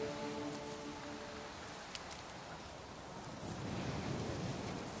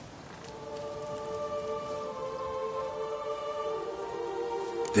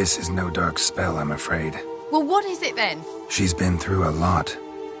 This is no dark spell, I'm afraid. Well, what is it then? She's been through a lot.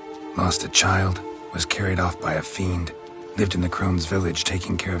 Lost a child, was carried off by a fiend, lived in the Crone's village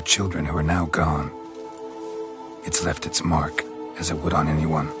taking care of children who are now gone. It's left its mark, as it would on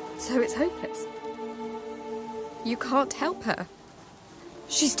anyone. So it's hopeless. You can't help her.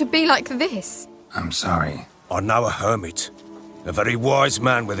 She's to be like this. I'm sorry. I know a hermit. A very wise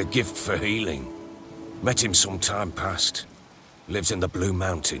man with a gift for healing. Met him some time past. Lives in the Blue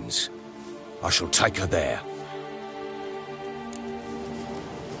Mountains. I shall take her there.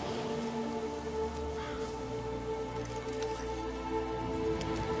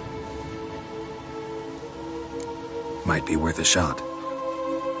 Might be worth a shot.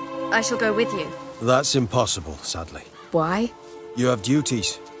 I shall go with you. That's impossible, sadly. Why? You have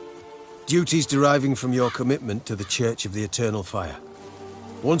duties. Duties deriving from your commitment to the Church of the Eternal Fire.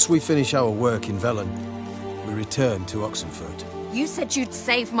 Once we finish our work in Velen, we return to Oxenfurt. You said you'd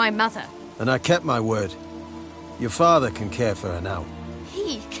save my mother. And I kept my word. Your father can care for her now.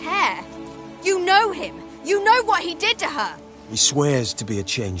 He care? You know him. You know what he did to her. He swears to be a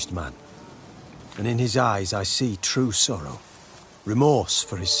changed man. And in his eyes I see true sorrow. Remorse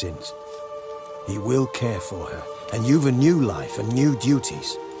for his sins. He will care for her. And you've a new life and new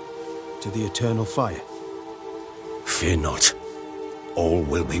duties. To the eternal fire. Fear not. All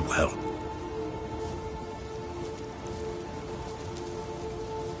will be well.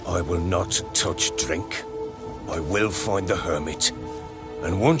 I will not touch drink. I will find the hermit.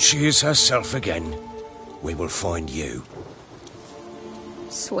 And once she is herself again, we will find you.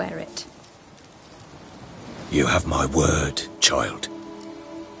 Swear it. You have my word, child.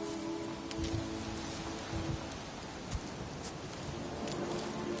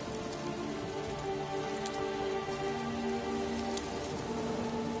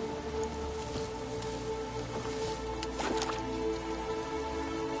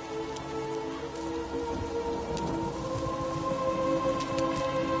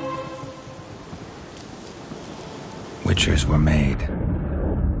 Witchers were made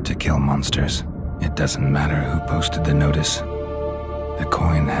to kill monsters. It doesn't matter who posted the notice. The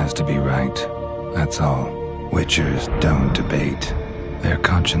coin has to be right. That's all. Witchers don't debate. Their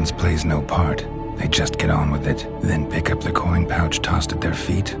conscience plays no part. They just get on with it, then pick up the coin pouch tossed at their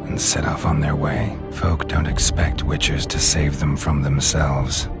feet and set off on their way. Folk don't expect witchers to save them from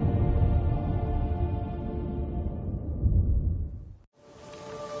themselves.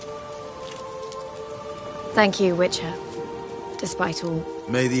 Thank you, Witcher. Despite all.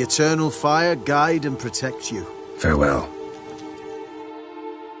 May the eternal fire guide and protect you. Farewell. You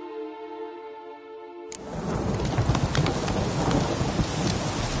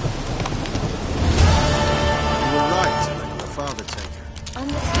were right to let your father take her.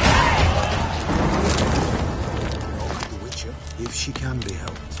 The Witcher, if she can be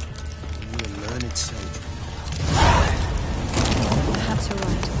helped. You a learned sage. Perhaps you're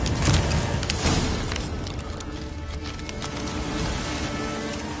right.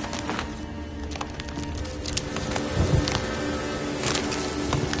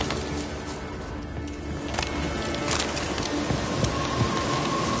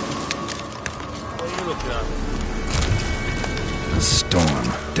 A storm,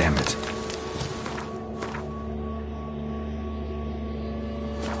 damn it.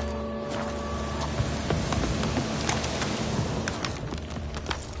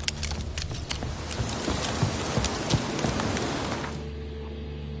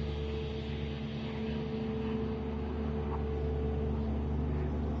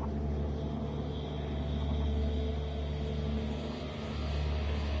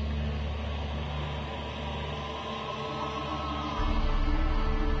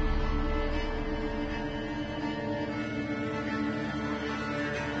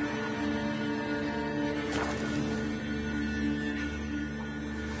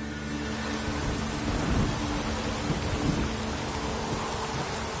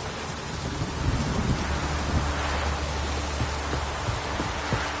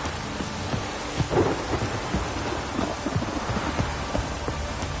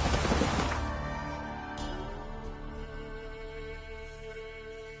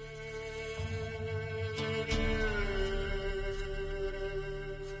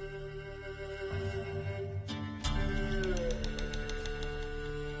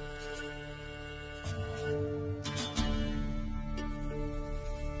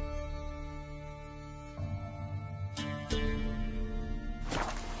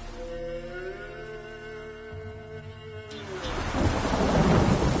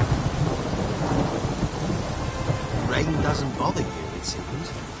 Rain doesn't bother you, it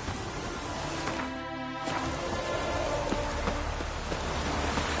seems.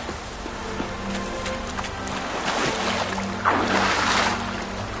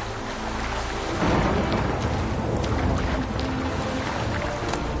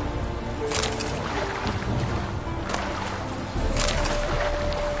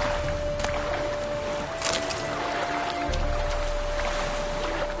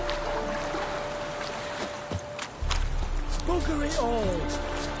 Bugger it all!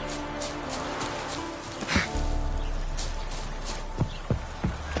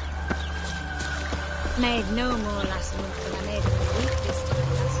 Made no more last month than I made in a week this time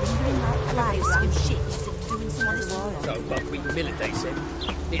last month. Some shit instead of doing some honest work. So, but we can mill it, they said.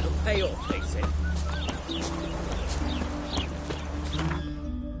 It'll pay off, they said.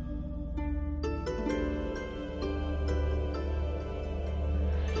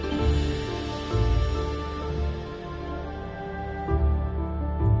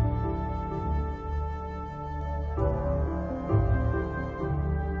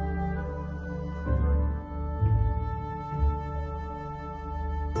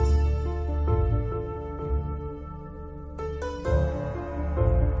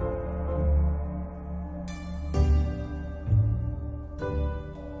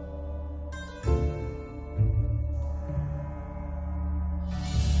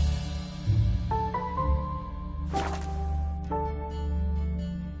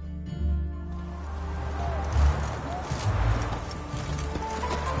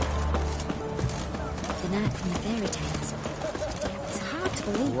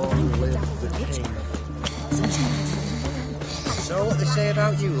 to believe we might get that witch. So what they say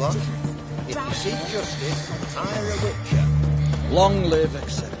about you lot? If you seek justice, hire a witcher. Long live,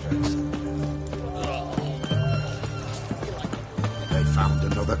 etc., etc. They found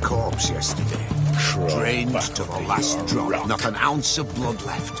another corpse yesterday. Drained to the last drop. Not an ounce of blood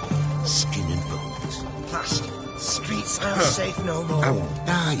left. Skin and bones. Past. Streets aren't safe no more.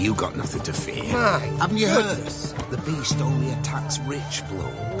 You got nothing to fear. My Haven't you goodness. heard? The beast only attacks rich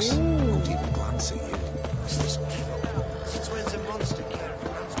blokes. Won't even glance at you. What's this? Since when's a monster care for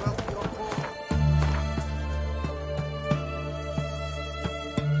man's wealthy or poor?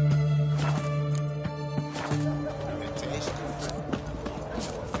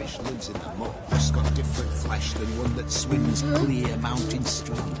 Fish lives in the mud. It's got different flesh than one that swims clear mountain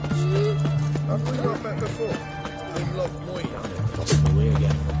streams. Have we not met before? We love Moy on it. Possibly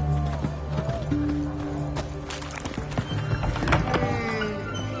again.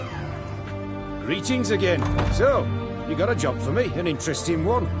 Greetings again. So, you got a job for me, an interesting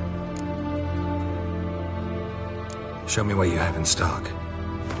one. Show me what you have in stock.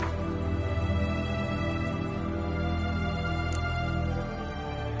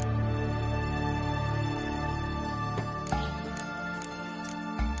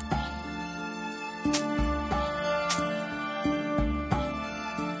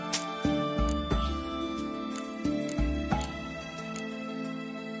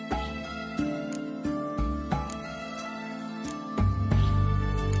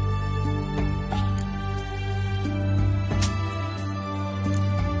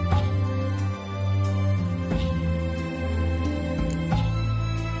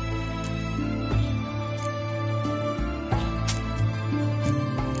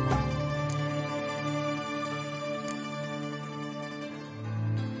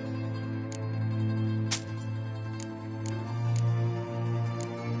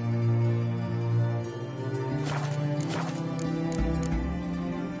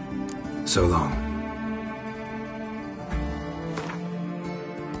 So long.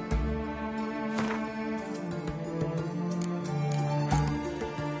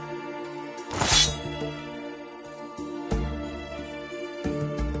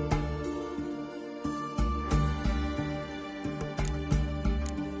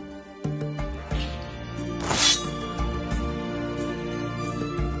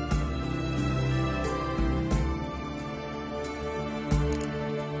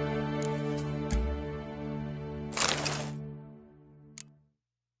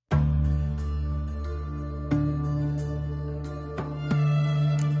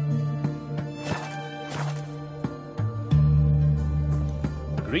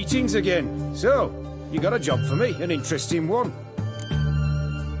 Greetings again. So, you got a job for me, an interesting one.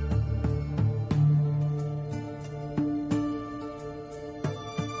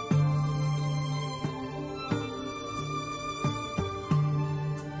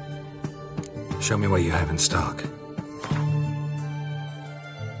 Show me what you have in stock.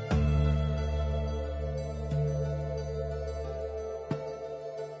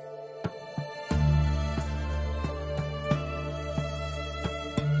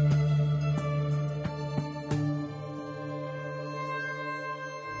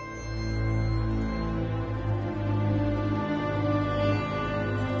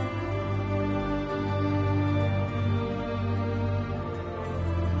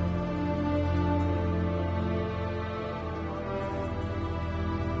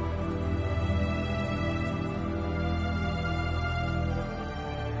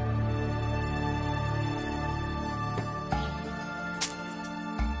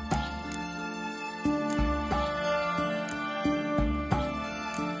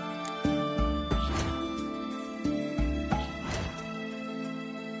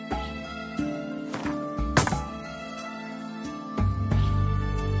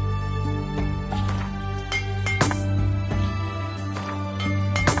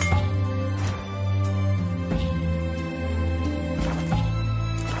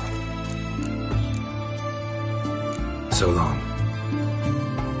 So long.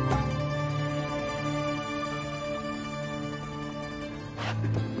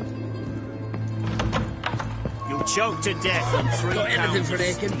 You'll choke to death on 3 Got anything for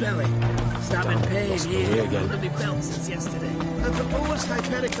aching belly? Stabbing pain here. Under my belt since yesterday. And proposed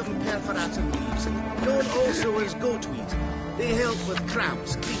hypericum perforatum leaves, known also as goatweed. They help with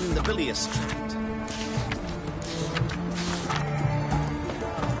cramps, clean the bilious tract.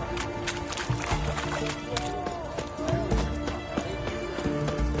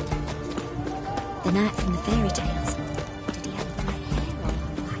 The knight from the fairy tales. Did he have white hair or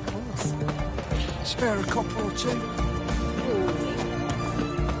a black horse? Spare a couple or two.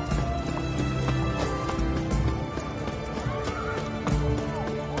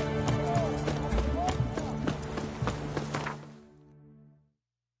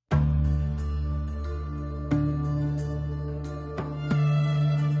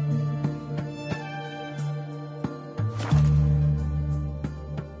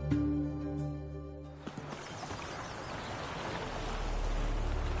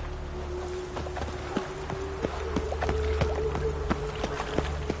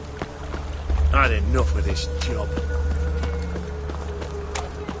 I had enough of this job.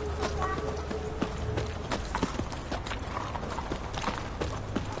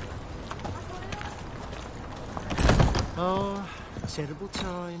 Oh, terrible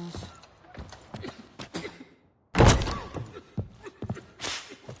times.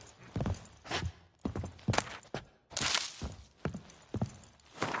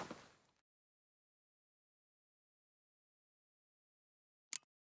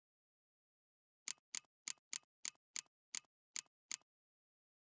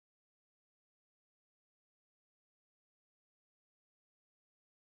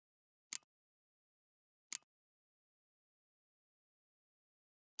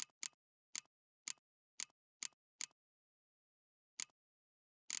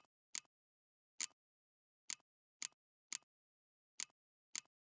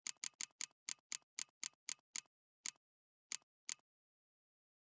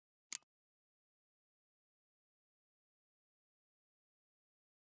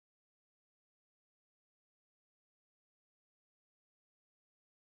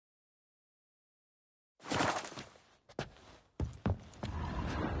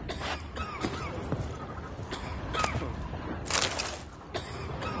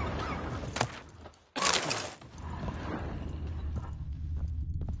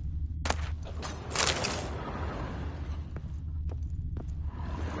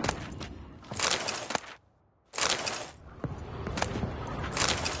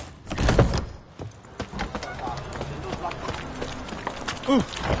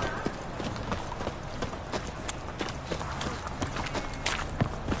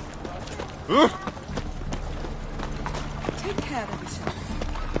 Take care of yourself.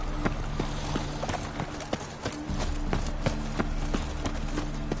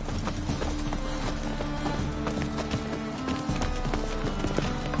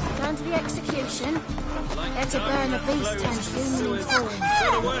 Going to the execution. Had to burn a beast and human in form.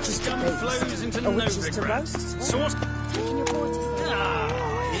 Not just a beast. A witch is to roast as well. Taking your boy to see.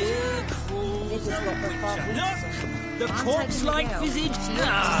 Here crawls the corpse-like visage.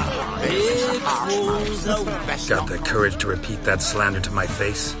 Here crawls the Got the courage to repeat that slander to my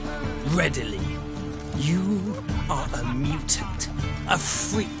face? readily. You are a mutant, a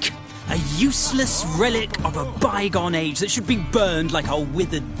freak, a useless relic of a bygone age that should be burned like a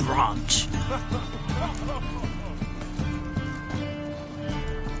withered branch.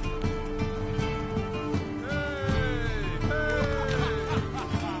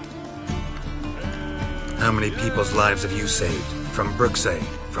 How many people's lives have you saved? From Brooksay,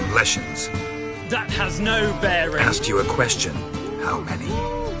 from Leshens? That has no bearing. Asked you a question. How many?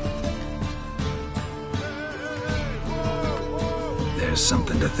 There's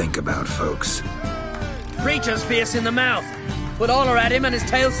something to think about, folks. Reacher's fierce in the mouth. Put holler at him and his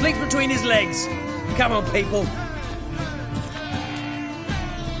tail slinks between his legs. Come on, people.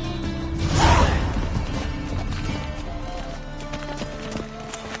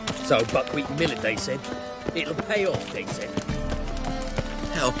 So, buckwheat millet, they said. It'll pay off, they said.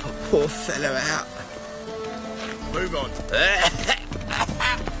 Help a poor fellow out. Move on.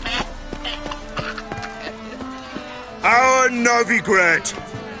 Our Novigrad,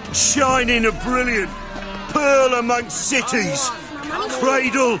 shining a brilliant pearl amongst cities,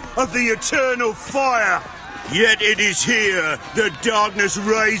 cradle of the eternal fire. Yet it is here the darkness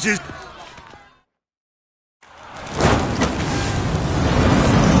raises.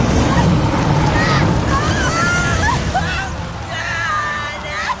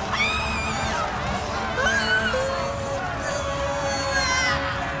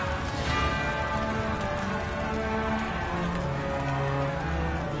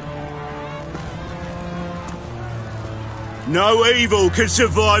 No evil can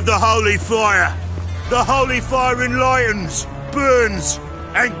survive the holy fire. The holy fire enlightens, burns,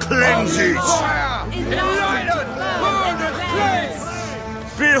 and cleanses.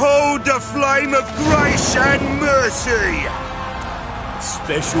 Behold the flame of grace and mercy.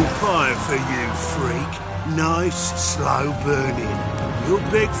 Special fire for you, freak. Nice, slow burning. You'll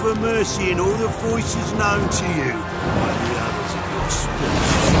beg for mercy in all the voices known to you by the others of your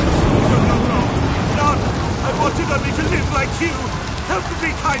species. No! I wanted only to live like you. Help me,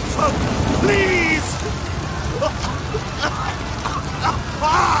 kind folk, please!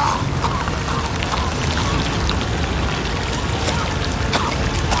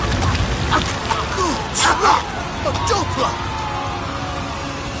 A Doppler!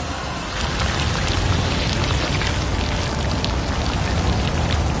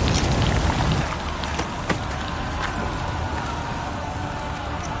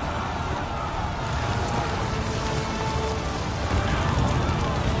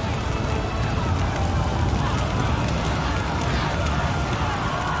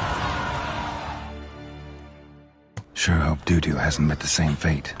 Sure hope Dudu hasn't met the same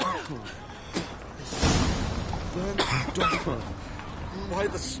fate. Why,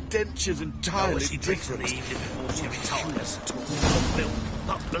 the stench is entirely different. The evening before she retires. The milk,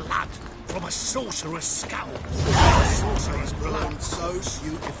 the blood, from a sorcerer's scalp. A sorcerer's blood so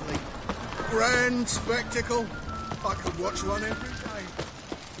beautifully. Grand spectacle. I could watch one every day.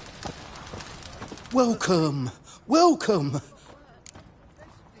 Welcome. Welcome.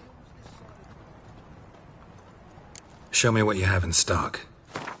 Show me what you have in stock.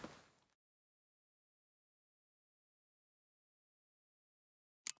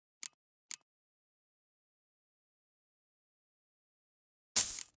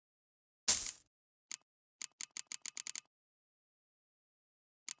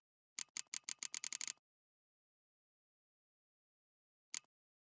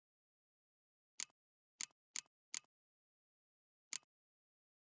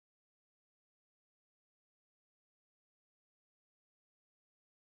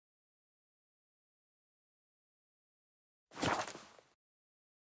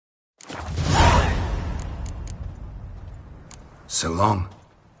 So long.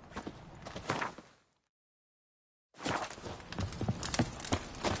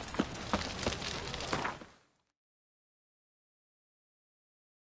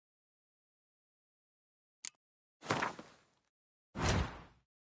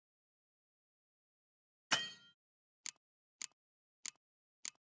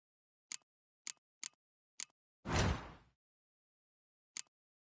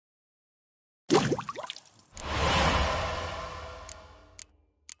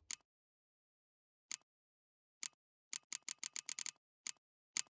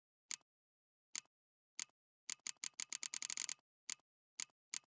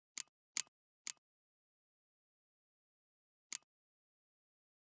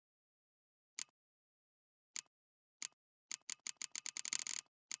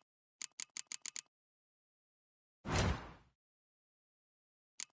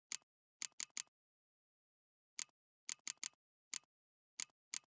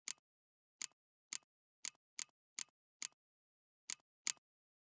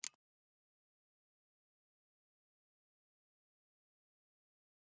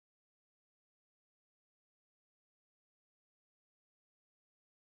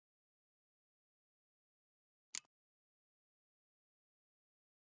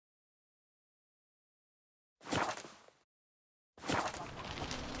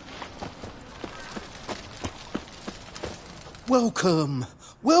 Welcome.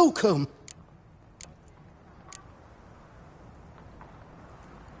 Welcome.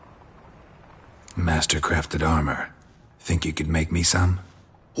 Master-crafted armor. Think you could make me some?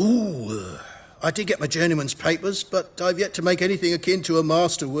 Ooh, I did get my journeyman's papers, but I've yet to make anything akin to a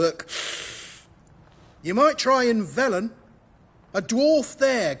masterwork. You might try in Velen. A dwarf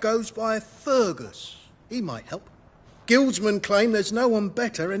there goes by Fergus. He might help. Guildsmen claim there's no one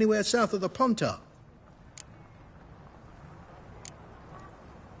better anywhere south of the Pontar.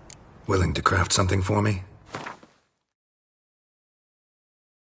 Willing to craft something for me?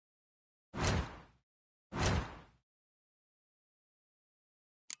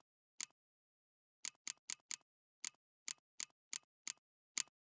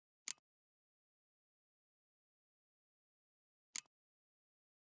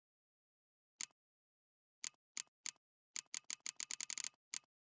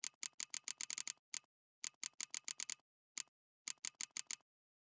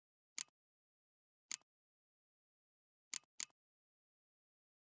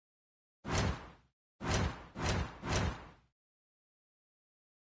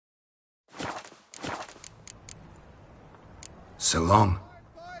 So long.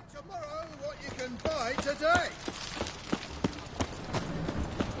 Buy tomorrow what you can buy today.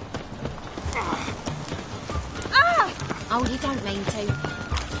 Ah! Oh, you don't mean to.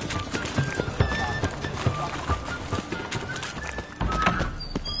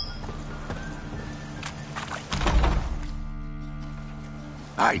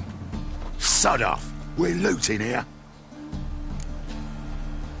 Hey, sod off. We're looting here.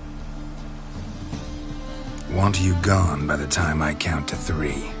 Want you gone by the time I count to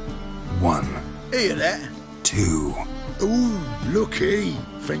 3. 1. Hear that? 2. Ooh, looky.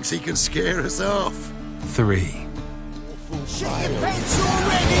 Thinks he can scare us off. 3. Shit your pants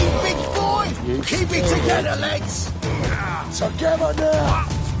already, big boy! Keep it together, lads! Together now!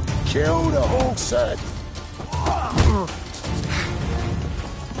 Kill the horsehead!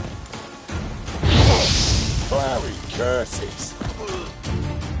 Flowery curses!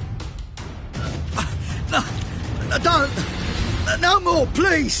 Don't! No more,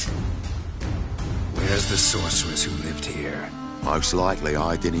 please! Where Where's the sorceress who lived here? Most likely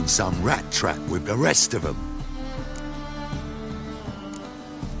hiding in some rat trap with the rest of them.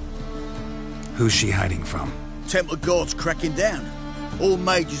 Who's she hiding from? Temple Guard's cracking down. All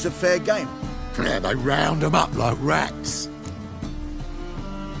mages are fair game. Yeah, they round them up like rats.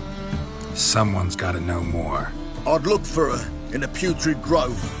 Someone's got to know more. I'd look for her in the Putrid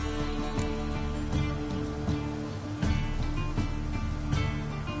Grove.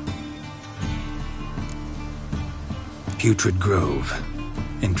 Putrid Grove.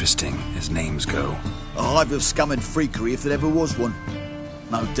 Interesting, as names go. A hive of scum and freakery if there ever was one.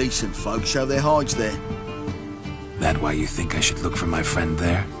 No decent folk show their hides there. That why you think I should look for my friend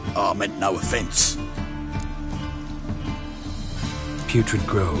there? I meant no offence. Putrid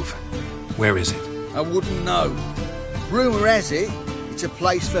Grove. Where is it? I wouldn't know. Rumour has it, it's a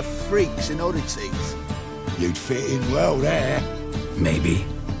place for freaks and oddities. You'd fit in well there. Maybe.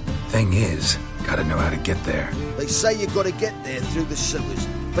 Thing is, gotta know how to get there. They say you've got to get there through the sewers,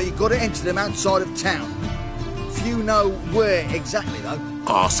 but you've got to enter them outside of town. Few know where exactly, though.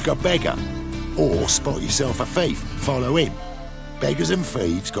 Ask a beggar. Or spot yourself a thief, follow him. Beggars and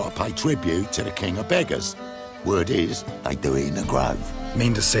thieves got to pay tribute to the king of beggars. Word is, they do it in the grove.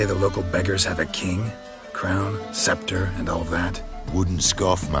 Mean to say the local beggars have a king? Crown, scepter, and all that? Wouldn't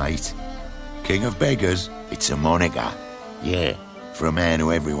scoff, mate. King of beggars, it's a moniker. Yeah, for a man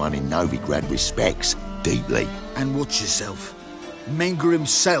who everyone in Novigrad respects deeply. And watch yourself. Menger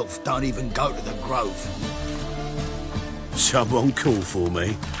himself don't even go to the grove. Someone call for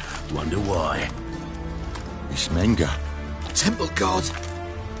me. Wonder why. It's Menger. Temple Guard.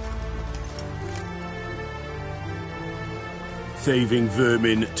 Thieving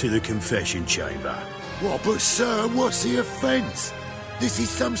vermin to the confession chamber. What, but sir, what's the offence? This is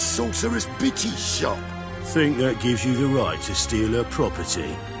some sorcerer's bitty shop. Think that gives you the right to steal her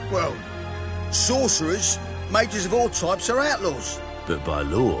property? Well, sorcerers, mages of all types are outlaws. But by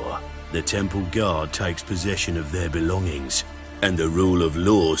law, the Temple Guard takes possession of their belongings, and the rule of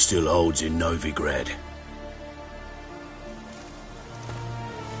law still holds in Novigrad.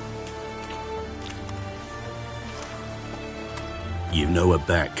 You know a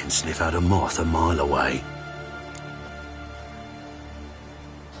bat can sniff out a moth a mile away.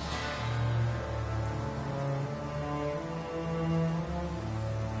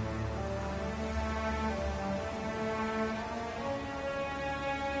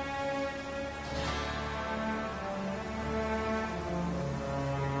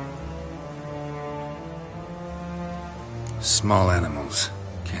 Small animals.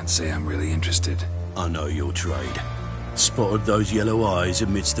 Can't say I'm really interested. I know your trade. Spotted those yellow eyes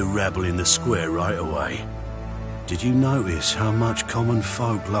amidst the rabble in the square right away. Did you notice how much common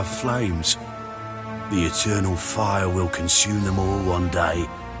folk love flames? The eternal fire will consume them all one day,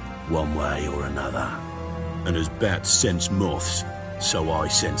 one way or another. And as bats sense moths, so I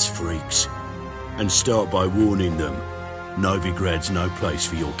sense freaks. And start by warning them, Novigrad's no place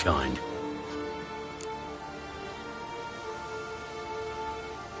for your kind.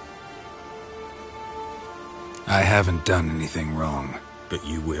 I haven't done anything wrong. But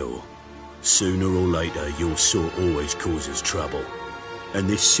you will. Sooner or later, your sort always causes trouble. And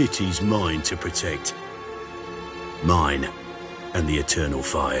this city's mine to protect. Mine and the eternal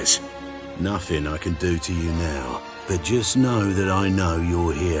fires. Nothing I can do to you now, but just know that I know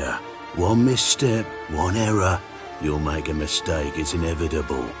you're here. One misstep, one error, you'll make a mistake, it's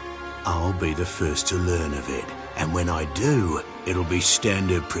inevitable. I'll be the first to learn of it, and when I do, it'll be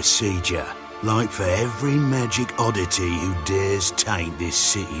standard procedure. Like for every magic oddity who dares taint this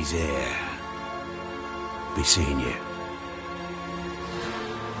city's air. Be seeing you.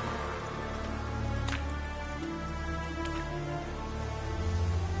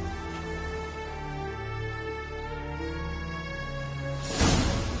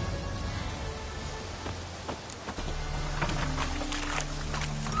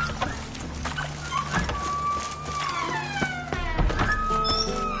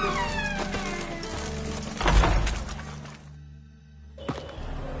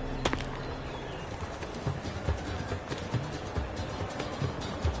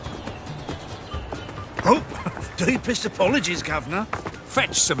 Deepest apologies, Governor.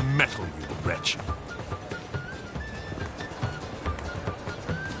 Fetch some metal, you wretch.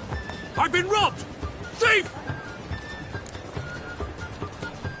 I've been robbed! Thief!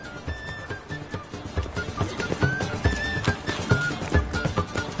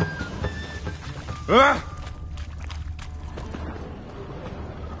 Ah!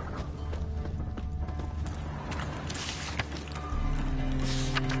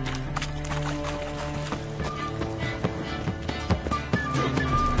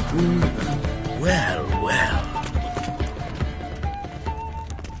 Well,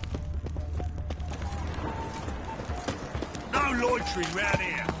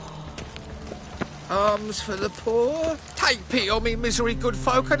 Alms for the poor. Take pity on me, misery, good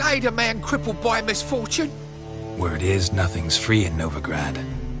folk, and aid a man crippled by misfortune. Word is, nothing's free in Novigrad.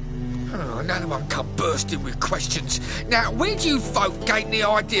 Oh, another one come bursting with questions. Now, where do you folk gain the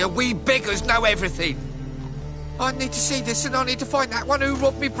idea we beggars know everything? I need to see this, and I need to find that one who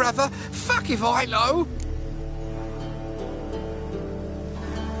robbed me brother. Fuck if I know.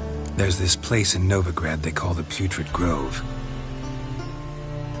 There's this place in Novigrad they call the Putrid Grove.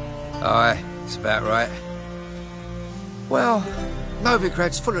 Aye, that's about right. Well,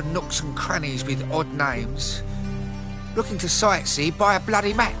 Novigrad's full of nooks and crannies with odd names. Looking to sightsee, buy a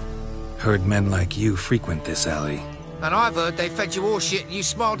bloody map. Heard men like you frequent this alley. And I've heard they fed you all shit and you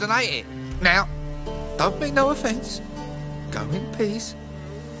smiled and ate it. Now, don't mean no offence. Go in peace.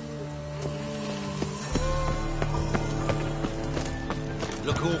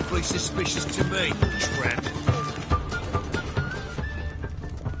 Look awfully suspicious to me, tramp.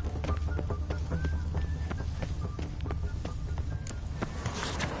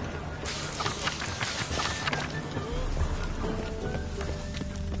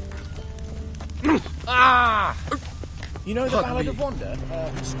 Ah! You know the Ballad of Wanda,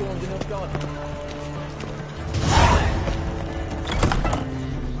 spawned in Nilfgaard?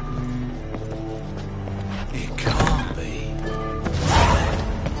 It can't be.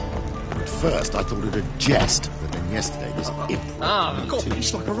 At first, I thought it a jest, but then yesterday, this imp... Ah, God,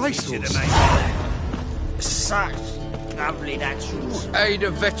 it's like a racehorse. Such lovely naturals. Aid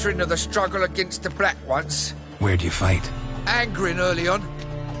a veteran of the struggle against the Black once. Where'd you fight? Angrin early on.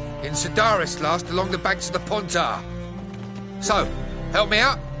 In Sedaris last, along the banks of the Pontar. So, help me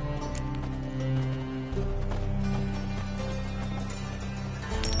out?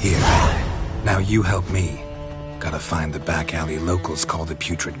 Here. Now you help me. Gotta find the back alley locals call the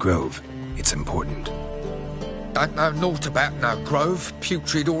Putrid Grove. It's important. Don't know naught about no grove,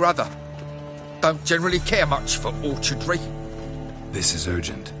 putrid or other. Don't generally care much for orchardry. This is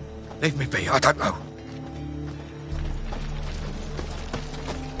urgent. Leave me be, I don't know.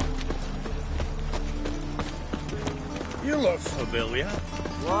 You look familiar.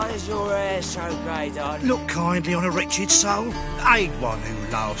 Why is your hair so grey, darling? Look kindly on a wretched soul. Aid one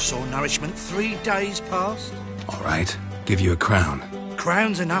who last saw nourishment 3 days past. All right, give you a crown.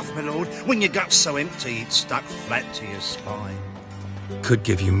 Crown's enough, my lord. When your gut's so empty, it's stuck flat to your spine. Could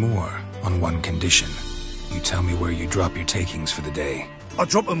give you more, on one condition. You tell me where you drop your takings for the day. I'd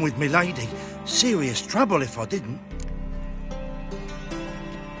drop them with me lady. Serious trouble if I didn't.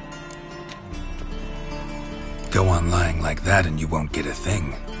 Go on lying like that and you won't get a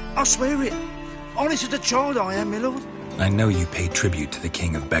thing. I swear it. Honest as a child I am, my lord. I know you pay tribute to the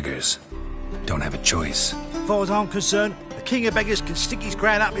King of Beggars. Don't have a choice. As far as I'm concerned, the King of Beggars can stick his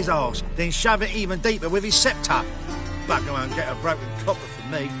crown up his arse, then shove it even deeper with his sceptre. Bugger won't get a broken copper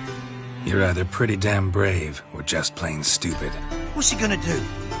from me. You're either pretty damn brave or just plain stupid. What's he gonna do?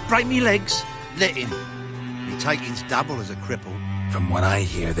 Break me legs? Let him. Your taking's double as a cripple. From what I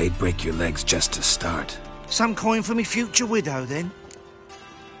hear, they'd break your legs just to start. Some coin for me future widow, then?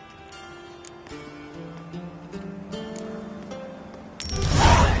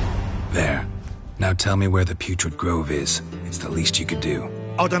 There. Now tell me where the Putrid Grove is. It's the least you could do.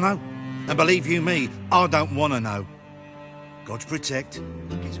 I don't know. And believe you me, I don't want to know. God protect.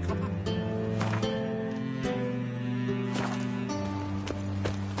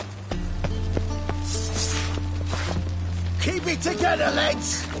 Keep it together,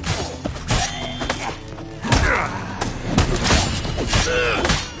 lads!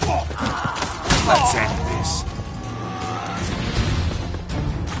 Let's end this.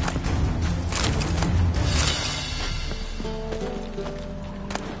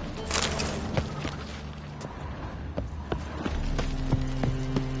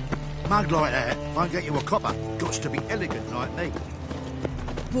 Mug like that won't get you a copper. Got to be elegant like me.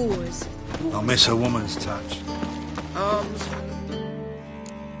 Boars. I'll miss a woman's touch. Arms.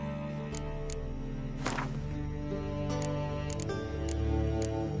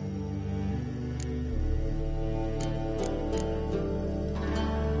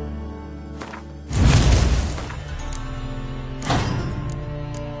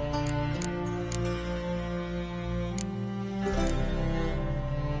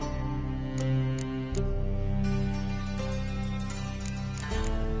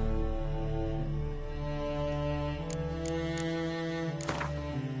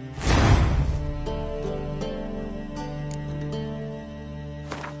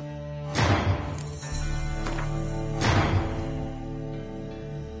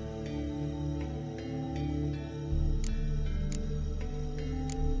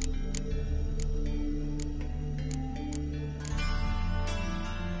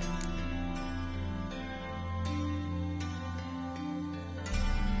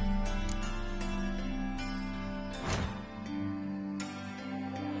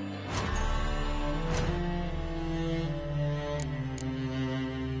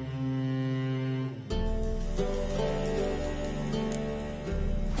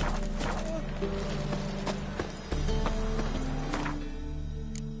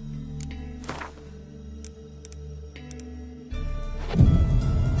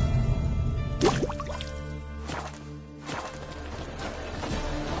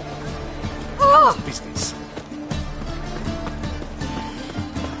 business.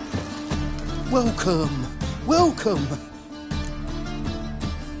 Welcome. Welcome.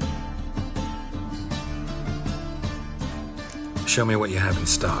 Show me what you have in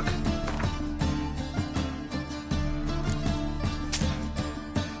stock.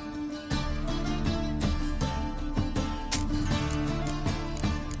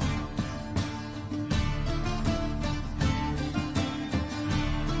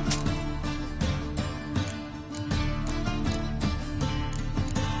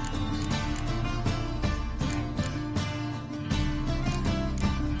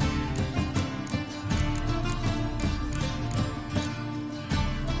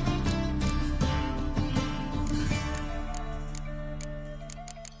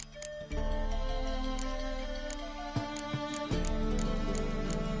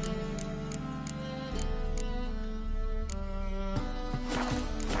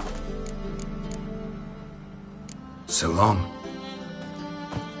 So long.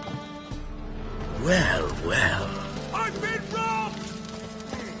 Well, well. I've been robbed!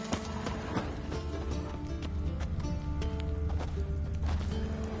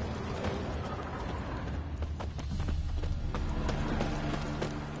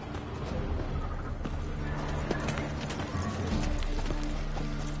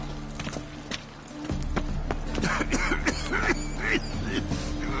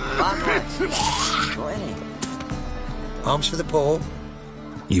 Arms for the poor.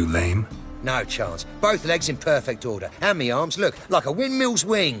 You lame? No chance. Both legs in perfect order. And me arms, look, like a windmill's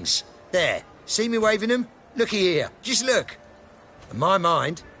wings. There. See me waving them? Looky here. Just look. And my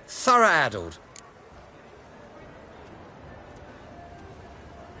mind, thorough addled.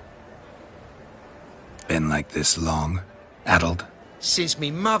 Been like this long? Addled? Since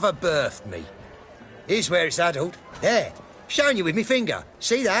me mother birthed me. Here's where it's addled. There. Showing you with me finger.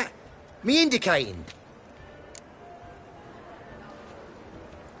 See that? Me indicating.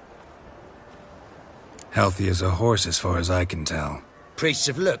 Healthy as a horse as far as I can tell. Priests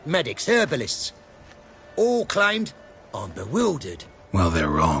of look, medics, herbalists. All claimed I'm bewildered. Well, they're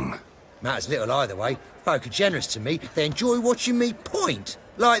wrong. Matters little either way. Folk are generous to me. They enjoy watching me point.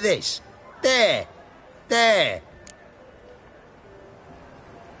 Like this. There. There.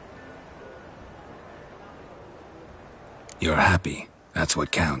 You're happy. That's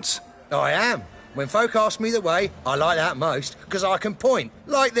what counts. I am. When folk ask me the way, I like that most, because I can point.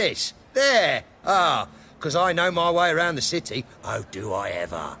 Like this. There. Ah. Because I know my way around the city. Oh, do I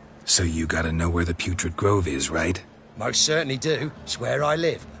ever. So you gotta know where the Putrid Grove is, right? Most certainly do. It's where I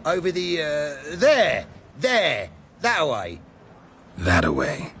live. Over the, there. There. That way. That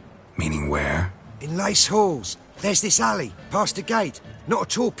away. Meaning where? In Lace Halls. There's this alley, past a gate. Not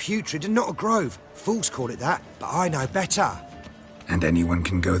at all putrid and not a grove. Fools call it that, but I know better. And anyone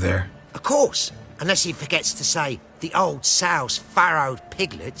can go there? Of course. Unless he forgets to say, the old sow's farrowed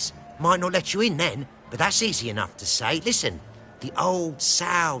piglets. Might not let you in then. But that's easy enough to say. Listen, the old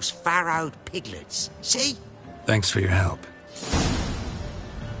sow's farrowed piglets. See? Thanks for your help.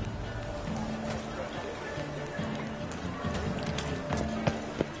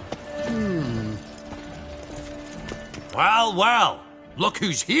 Well, well. Look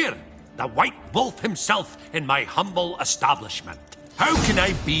who's here. The White Wolf himself in my humble establishment. How can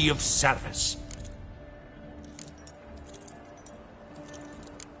I be of service?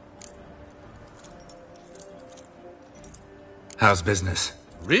 How's business?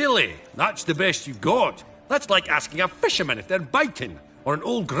 Really? That's the best you've got? That's like asking a fisherman if they're biting, or an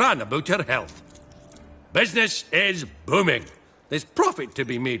old gran about her health. Business is booming. There's profit to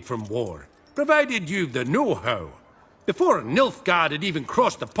be made from war, provided you've the know-how. Before Nilfgaard had even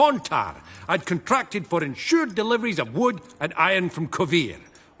crossed the Pontar, I'd contracted for insured deliveries of wood and iron from Kovir,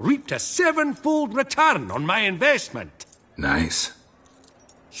 reaped a 7-fold return on my investment. Nice.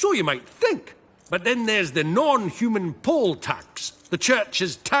 So you might think. But then there's the non-human poll tax, the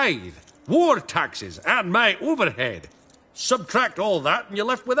church's tithe, war taxes, and my overhead. Subtract all that and you're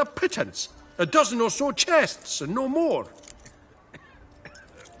left with a pittance. A dozen or so chests and no more.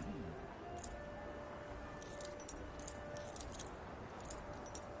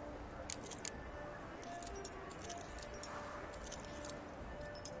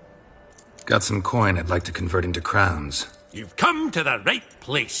 Got some coin I'd like to convert into crowns. You've come to the right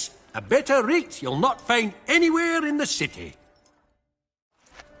place. A better rate you'll not find anywhere in the city.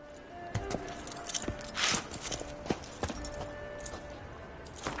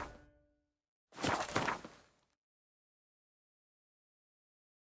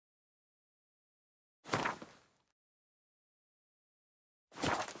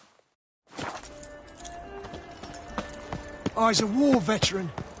 I's a war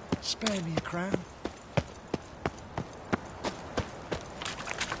veteran. Spare me a crown.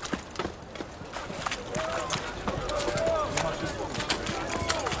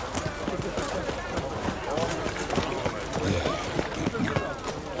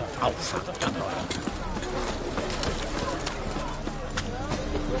 Oh, fuck.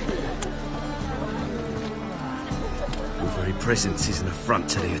 Your very presence is an affront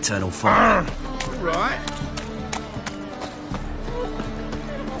to the eternal fire. Right.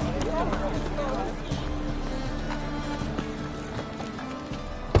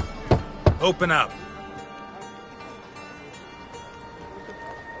 Open up.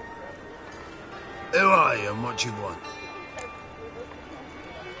 Who are you and what do you want?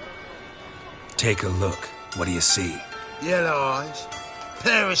 Take a look. What do you see? Yellow eyes,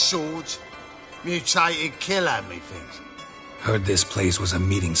 pair of swords, mutated killer, methinks. Heard this place was a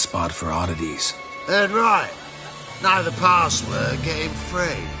meeting spot for oddities. Heard right. Know the password, get him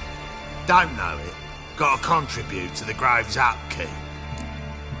free. Don't know it, gotta contribute to the Grave's upkeep.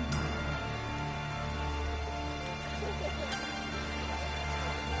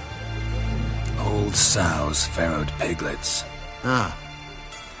 Old sows, farrowed piglets. Ah.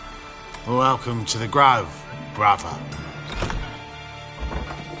 Welcome to the Grove, brother.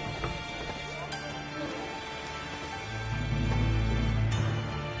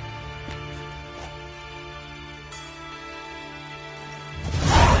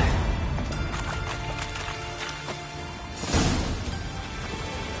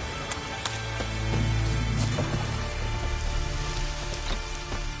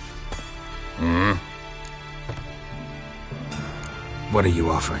 What are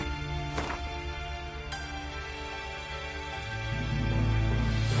you offering?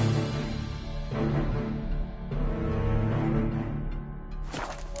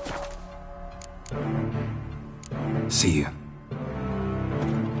 See you.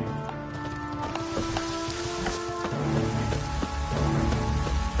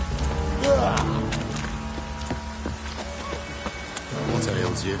 What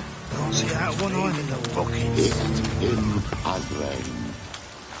ails you? Can't see out one eye in the Fucking it in Adrein.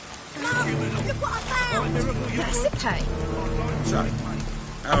 Recipe. So,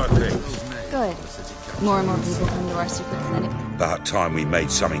 how are things? Good. More and more people come to our secret clinic. About time we made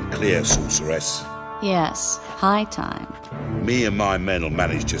something clear, sorceress. Yes, high time. Me and my men will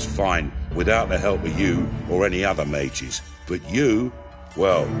manage just fine without the help of you or any other mages. But you,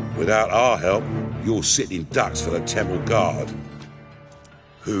 well, without our help, you're sitting ducks for the temple guard.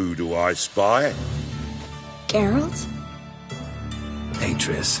 Who do I spy? Geralt?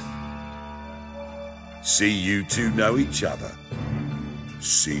 Atris. See you two know each other.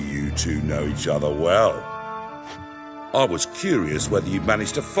 See you two know each other well. I was curious whether you'd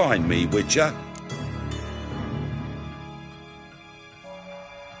managed to find me, Witcher.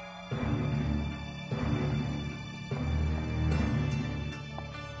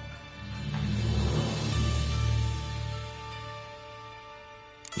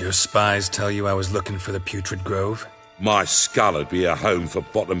 Your spies tell you I was looking for the Putrid Grove? My skull'd be a home for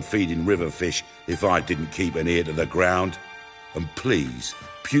bottom-feeding river fish if I didn't keep an ear to the ground. And please,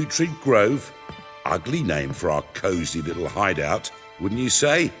 Putrid Grove? Ugly name for our cosy little hideout, wouldn't you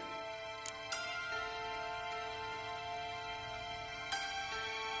say?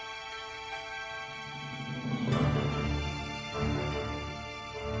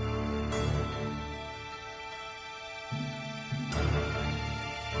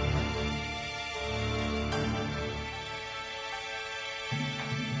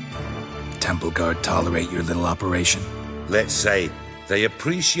 Temple Guard tolerate your little operation? Let's say they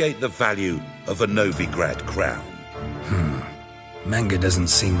appreciate the value of a Novigrad crown. Menge doesn't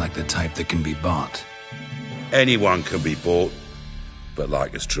seem like the type that can be bought. Anyone can be bought. But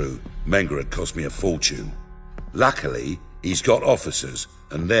like it's true, Menge had cost me a fortune. Luckily, he's got officers,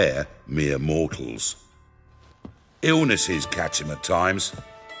 and they're mere mortals. Illnesses catch him at times.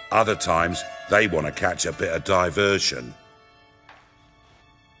 Other times, they want to catch a bit of diversion.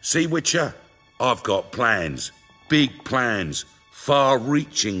 See, Witcher? I've got plans. Big plans.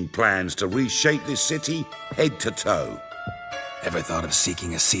 Far-reaching plans to reshape this city head to toe. Ever thought of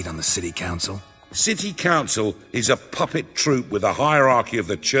seeking a seat on the city council? City council is a puppet troupe with a hierarchy of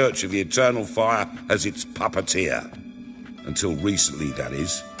the Church of the Eternal Fire as its puppeteer. Until recently, that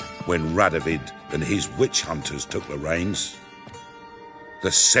is, when Radovid and his witch hunters took the reins.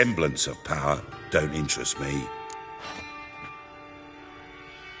 The semblance of power don't interest me.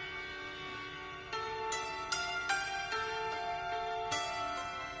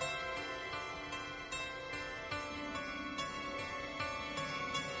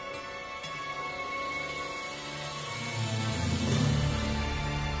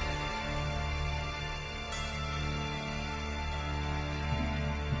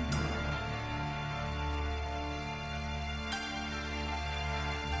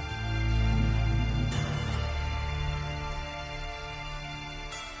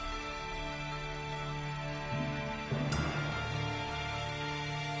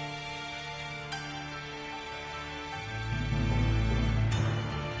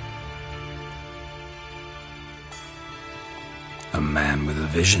 A man with a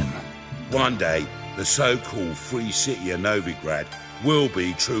vision. One day, the so-called free city of Novigrad will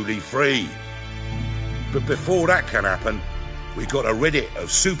be truly free. But before that can happen, we got rid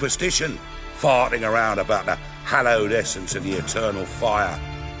of superstition, farting around about the hallowed essence of the eternal fire.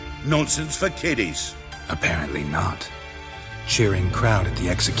 Nonsense for kiddies. Apparently not. Cheering crowd at the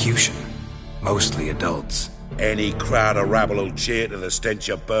execution. Mostly adults. Any crowd or rabble will cheer to the stench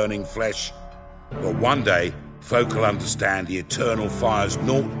of burning flesh. But one day, folk will understand the eternal fire's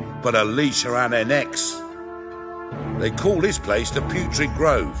naught but a leash around their necks. They call this place the Putrid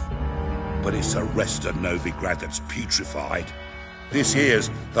Grove, but it's the rest of Novigrad that's putrefied. This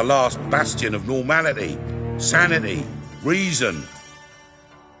here's the last bastion of normality, sanity, reason.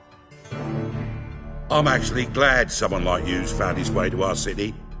 I'm actually glad someone like you's found his way to our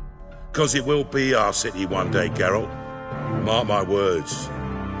city, 'cause it will be our city one day, Geralt. Mark my words.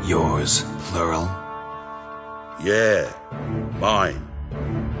 Yours, plural? Yeah, mine.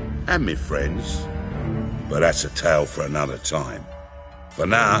 And me friends. But that's a tale for another time. For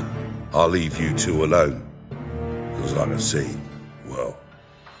now, I'll leave you two alone. 'Cause I can see, well,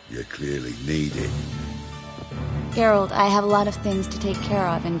 you clearly need it. Geralt, I have a lot of things to take care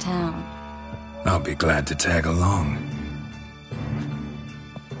of in town. I'll be glad to tag along.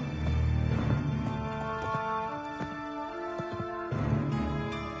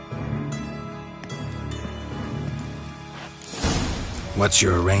 What's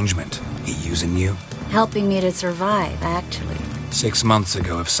your arrangement? He using you? Helping me to survive, actually. 6 months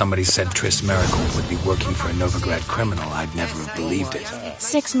ago, if somebody said Triss Merigold would be working for a Novigrad criminal, I'd never have believed it.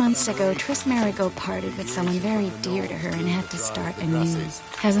 6 months ago, Triss Merigold parted with someone very dear to her and had to start anew.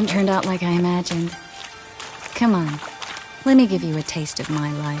 Hasn't turned out like I imagined. Come on, let me give you a taste of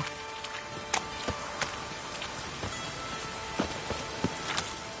my life.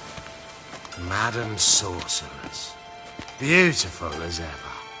 Madam Sorceress. Beautiful as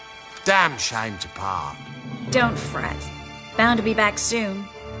ever. Damn shame to part. Don't fret. Bound to be back soon.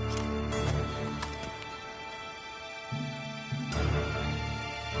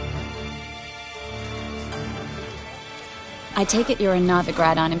 I take it you're in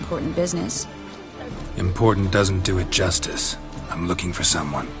Novigrad on important business. Important doesn't do it justice. I'm looking for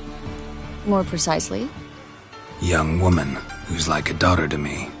someone. More precisely? Young woman who's like a daughter to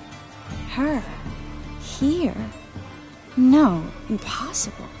me. Her? Here? No,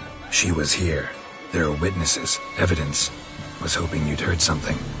 impossible. She was here. There are witnesses, evidence. Was hoping you'd heard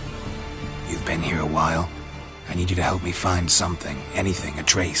something. You've been here a while. I need you to help me find something, anything, a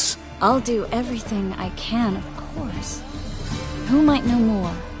trace. I'll do everything I can, of course. Who might know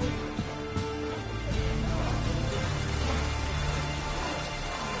more?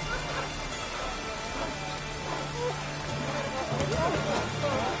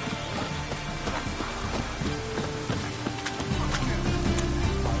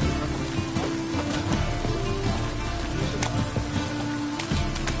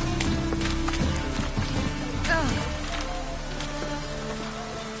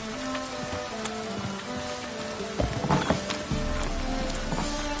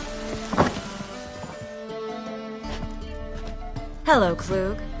 Hello,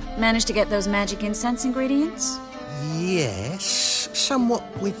 Klug. Managed to get those magic incense ingredients? Yes, somewhat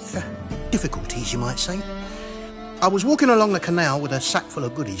with difficulties, you might say. I was walking along the canal with a sack full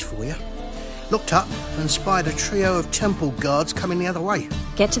of goodies for you. Looked up and spied a trio of temple guards coming the other way.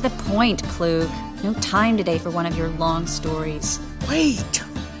 Get to the point, Klug. No time today for one of your long stories. Wait!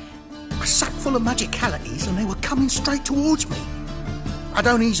 A sack full of magicalities and they were coming straight towards me. I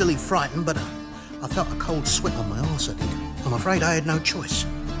don't easily frighten, but I felt a cold sweat on my arse, I did. I'm afraid I had no choice.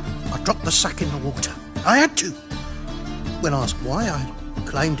 I dropped the sack in the water. I had to. When asked why, I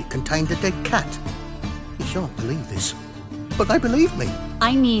claimed it contained a dead cat. You shan't believe this, but they believed me.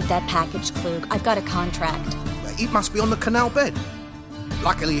 I need that package, Klug. I've got a contract. It must be on the canal bed.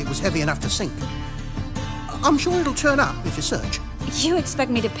 Luckily, it was heavy enough to sink. I'm sure it'll turn up if you search. You expect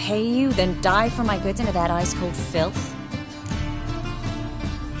me to pay you, then dive for my goods into that ice-cold filth?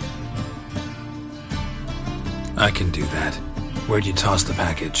 I can do that. Where'd you toss the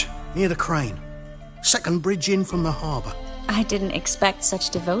package? Near the crane. Second bridge in from the harbour. I didn't expect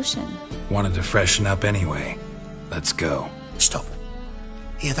such devotion. Wanted to freshen up anyway. Let's go. Stop.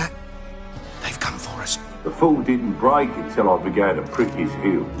 Hear that? They've come for us. The fool didn't break until I began to prick his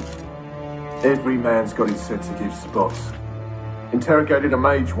heels. Every man's got his sensitive spots. Interrogated a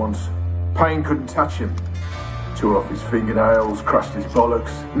mage once. Pain couldn't touch him. Tore off his fingernails, crushed his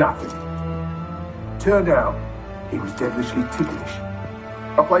bollocks, nothing. Turned out, he was devilishly ticklish.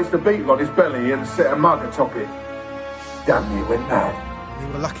 I placed a beetle on his belly and set a mug atop it. Damn near went mad.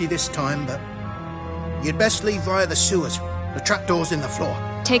 We were lucky this time, but you'd best leave via the sewers. The trapdoor's in the floor.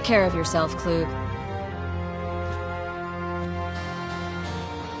 Take care of yourself, Klug.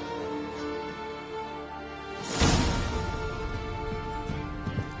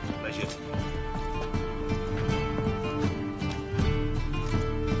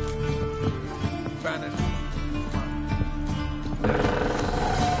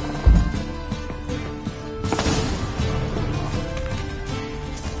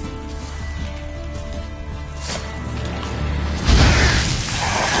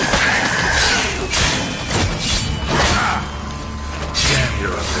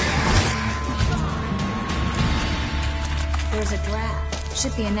 There's a draft.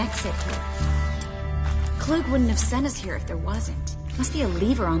 Should be an exit here. Klug wouldn't have sent us here if there wasn't. Must be a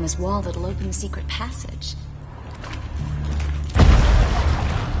lever on this wall that'll open the secret passage.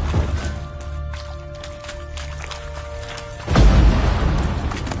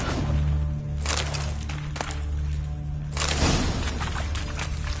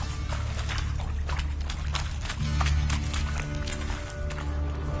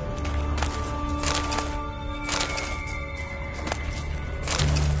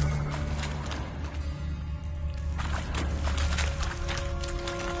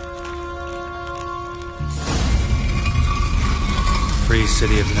 Free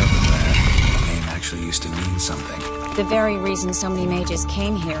City of Novigrad. The name actually used to mean something. The very reason so many mages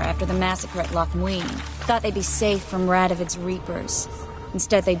came here after the massacre at Loch Muin. Thought they'd be safe from Radovid's reapers.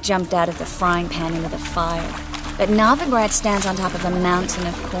 Instead, they jumped out of the frying pan into the fire. But Novigrad stands on top of a mountain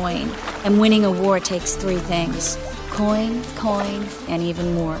of coin, and winning a war takes three things. Coin, coin, and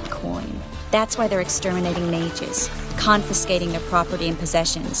even more coin. That's why they're exterminating mages, confiscating their property and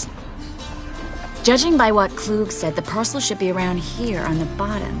possessions. Judging by what Klug said, the parcel should be around here on the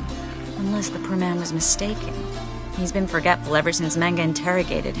bottom. Unless the poor man was mistaken. He's been forgetful ever since Manga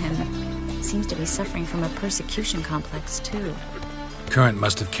interrogated him. Seems to be suffering from a persecution complex, too. Current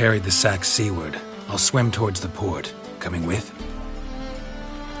must have carried the sack seaward. I'll swim towards the port. Coming with?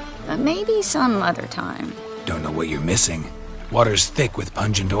 Maybe some other time. Don't know what you're missing. Water's thick with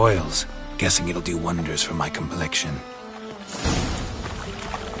pungent oils. Guessing it'll do wonders for my complexion.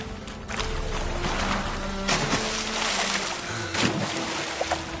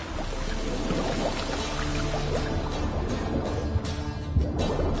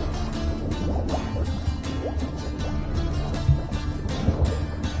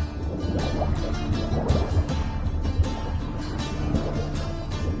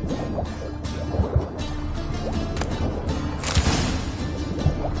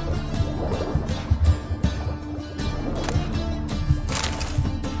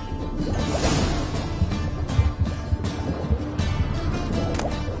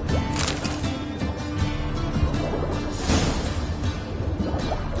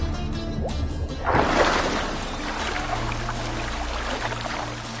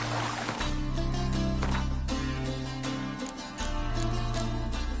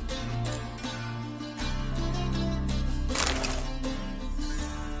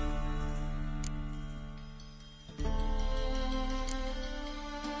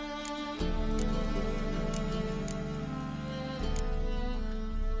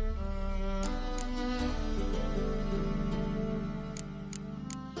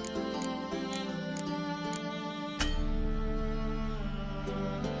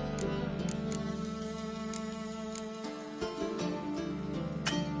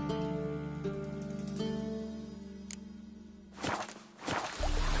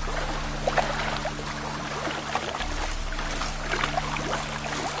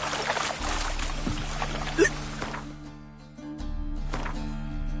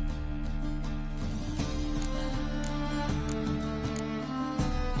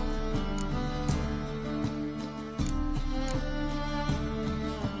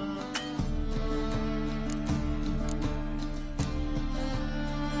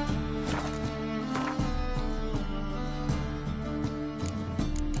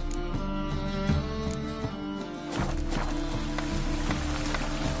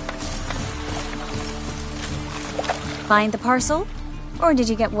 Find the parcel? Or did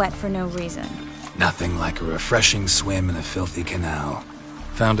you get wet for no reason? Nothing like a refreshing swim in a filthy canal.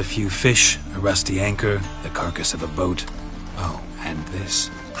 Found a few fish, a rusty anchor, the carcass of a boat. Oh, and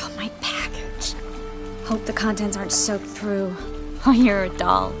this. Oh, my package. Hope the contents aren't soaked through. Oh, you're a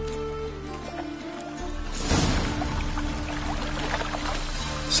doll.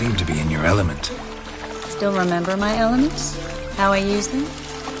 Seem to be in your element. Still remember my elements? How I use them?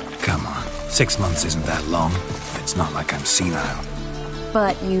 Come on, 6 months isn't that long. It's not like I'm senile.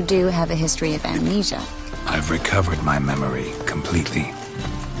 But you do have a history of amnesia. I've recovered my memory completely.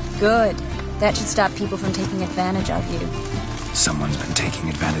 Good. That should stop people from taking advantage of you. Someone's been taking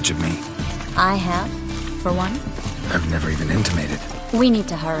advantage of me. I have, for one. I've never even intimated. We need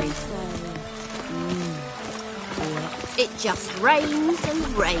to hurry. It just rains and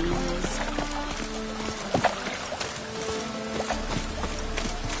rains.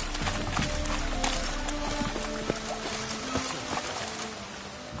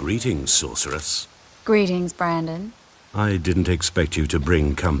 Greetings, sorceress. Greetings, Brandon. I didn't expect you to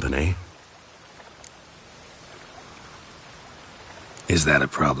bring company. Is that a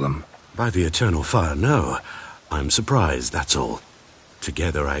problem? By the eternal fire, no. I'm surprised, that's all.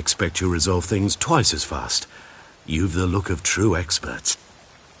 Together, I expect you resolve things twice as fast. You've the look of true experts.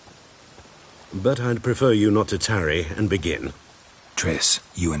 But I'd prefer you not to tarry and begin. Triss,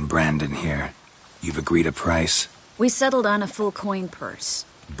 you and Brandon here. You've agreed a price? We settled on a full coin purse.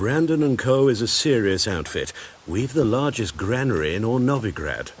 Brandon & Co. is a serious outfit. We've the largest granary in all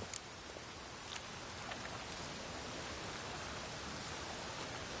Novigrad.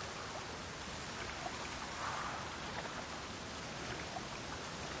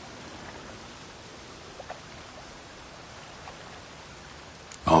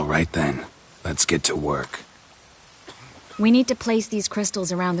 All right then, let's get to work. We need to place these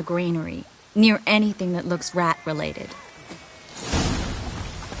crystals around the granary, near anything that looks rat-related.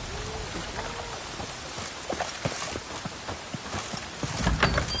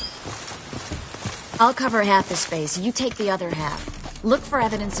 I'll cover half the space, you take the other half. Look for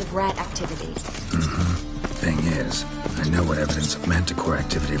evidence of rat activity. Thing is, I know what evidence of manticore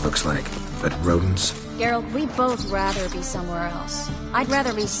activity looks like, but rodents? Geralt, we'd both rather be somewhere else. I'd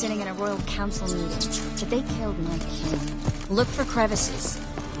rather be sitting in a royal council meeting, but they killed my king. Look for crevices,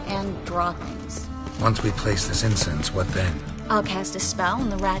 and draw things. Once we place this incense, what then? I'll cast a spell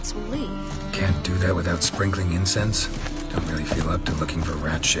and the rats will leave. Can't do that without sprinkling incense? Don't really feel up to looking for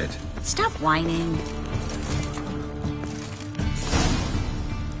rat shit. Stop whining.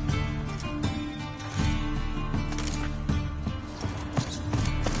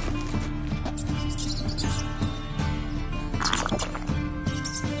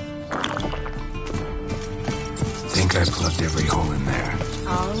 Think I plugged every hole in there.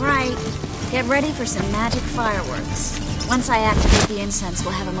 All right. Get ready for some magic fireworks. Once I activate the incense,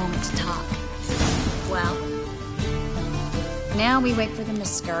 we'll have a moment to talk. Well, now we wait for them to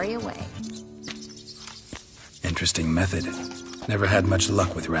scurry away. Interesting method. Never had much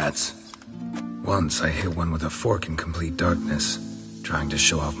luck with rats. Once I hit one with a fork in complete darkness, trying to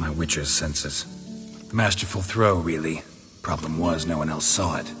show off my witcher's senses. Masterful throw, really. Problem was, no one else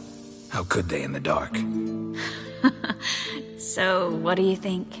saw it. How could they in the dark? So, what do you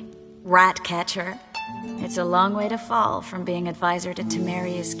think? Rat catcher? It's a long way to fall from being advisor to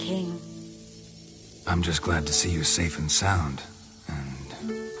Temeria's king. I'm just glad to see you safe and sound.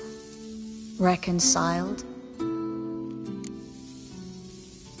 Reconciled?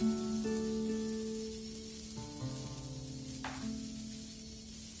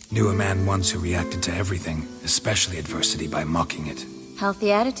 Knew a man once who reacted to everything, especially adversity, by mocking it.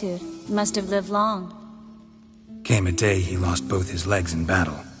 Healthy attitude. Must have lived long. Came a day he lost both his legs in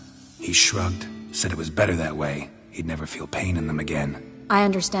battle. He shrugged, said it was better that way. He'd never feel pain in them again. I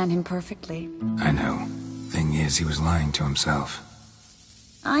understand him perfectly. I know. Thing is, he was lying to himself.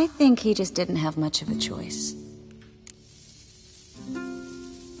 I think he just didn't have much of a choice.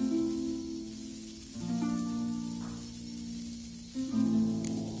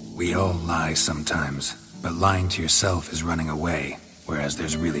 We all lie sometimes, but lying to yourself is running away, whereas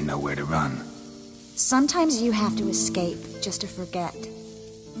there's really nowhere to run. Sometimes you have to escape just to forget.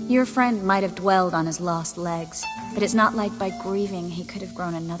 Your friend might have dwelled on his lost legs, but it's not like by grieving he could have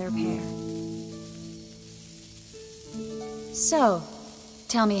grown another pair. So,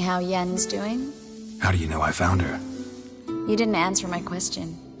 tell me how Yen's doing? How do you know I found her? You didn't answer my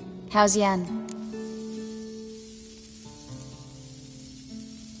question. How's Yen?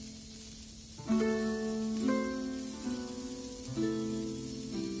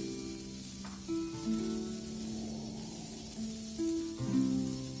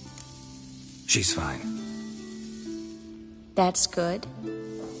 She's fine. That's good.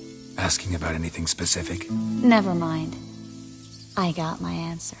 Asking about anything specific? Never mind. I got my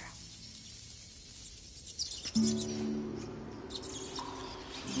answer.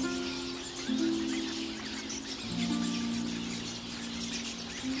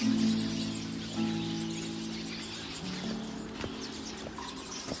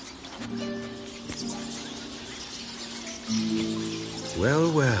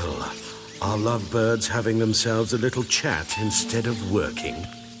 Well, well. Are lovebirds having themselves a little chat instead of working?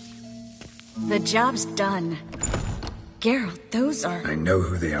 The job's done. Geralt, those are... I know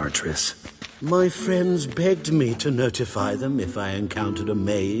who they are, Triss. My friends begged me to notify them if I encountered a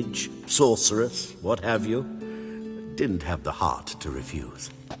mage, sorceress, what have you. Didn't have the heart to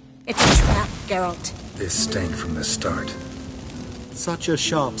refuse. It's a trap, Geralt. This stank from the start. Such a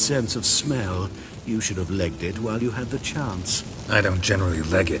sharp sense of smell. You should have legged it while you had the chance. I don't generally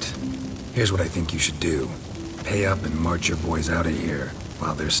leg it. Here's what I think you should do. Pay up and march your boys out of here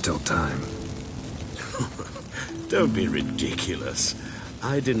while there's still time. Don't be ridiculous.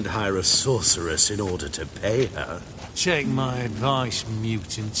 I didn't hire a sorceress in order to pay her. Take my advice,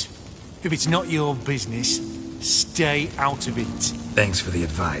 mutant. If it's not your business, stay out of it. Thanks for the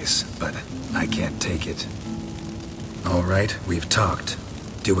advice, but I can't take it. All right, we've talked.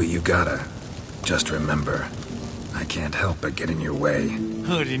 Do what you gotta. Just remember, I can't help but get in your way.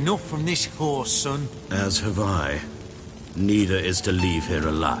 Heard enough from this horse, son. As have I. Neither is to leave here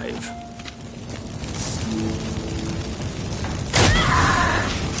alive.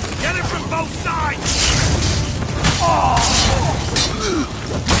 Get it from both sides!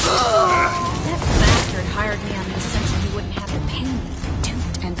 That bastard hired me on the assumption he wouldn't have to pay me.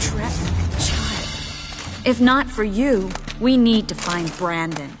 Duped and trapped like a child. If not for you, we need to find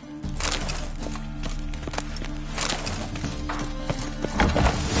Brandon.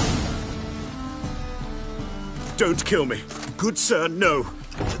 Don't kill me. Good sir, no.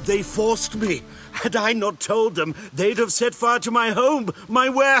 They forced me. Had I not told them, they'd have set fire to my home, my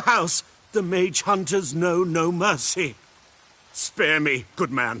warehouse. The mage hunters know no mercy. Spare me,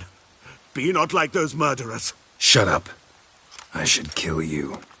 good man. Be not like those murderers. Shut up. I should kill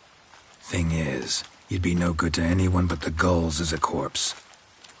you. Thing is, you'd be no good to anyone but the gulls as a corpse.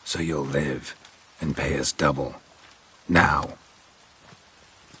 So you'll live and pay us double. Now.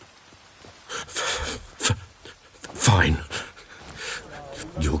 Fine.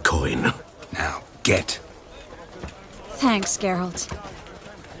 Your coin. Now, get. Thanks, Geralt.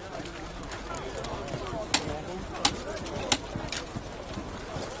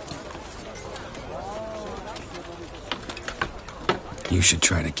 You should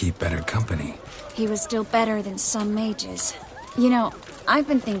try to keep better company. He was still better than some mages. You know, I've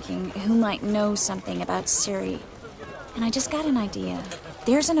been thinking who might know something about Ciri. And I just got an idea.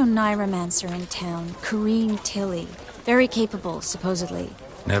 There's an Oneiromancer in town, Corrine Tilly. Very capable, supposedly.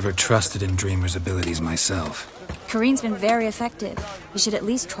 Never trusted in Dreamer's abilities myself. Corrine's been very effective. You should at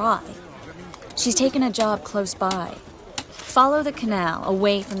least try. She's taken a job close by. Follow the canal,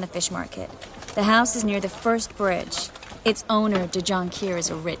 away from the fish market. The house is near the first bridge. Its owner, de Jonkir, is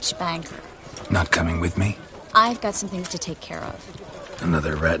a rich banker. Not coming with me? I've got some things to take care of.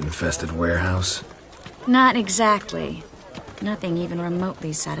 Another rat-infested warehouse? Not exactly. Nothing even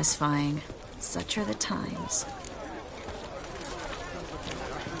remotely satisfying. Such are the times.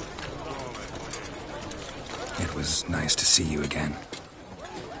 It was nice to see you again.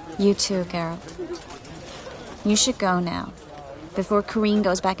 You too, Geralt. You should go now, before Corrine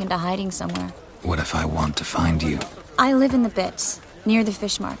goes back into hiding somewhere. What if I want to find you? I live in the Bits, near the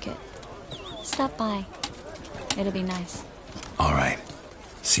fish market. Stop by. It'll be nice. All right.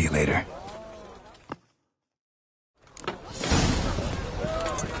 See you later.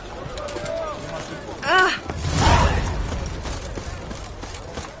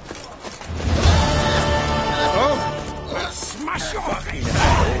 Smash your face!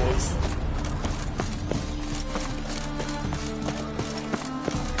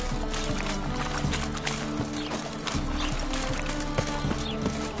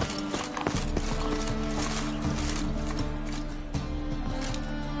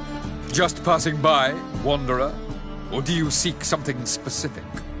 Just passing by, wanderer? Or do you seek something specific?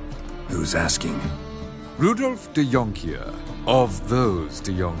 Who's asking? Rudolf de Jonkir. Of those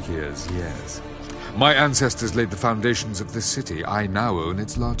de Jonkirs, yes. My ancestors laid the foundations of this city. I now own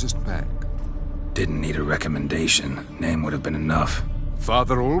its largest bank. Didn't need a recommendation. Name would have been enough.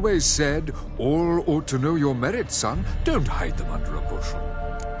 Father always said, all ought to know your merits, son. Don't hide them under a bushel.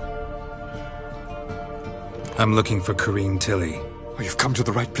 I'm looking for Corrine Tilly. Oh, you've come to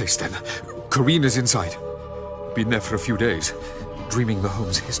the right place, then. Corrine is inside. Been there for a few days, dreaming the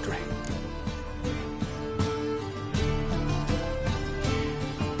home's history.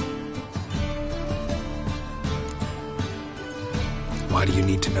 Why do you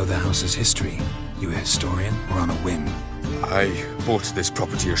need to know the house's history? You a historian or on a whim? I bought this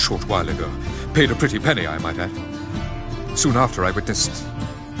property a short while ago. Paid a pretty penny, I might add. Soon after, I witnessed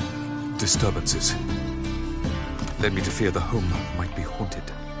disturbances. Led me to fear the home might be haunted.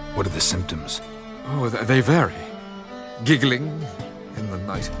 What are the symptoms? Oh, they vary. Giggling in the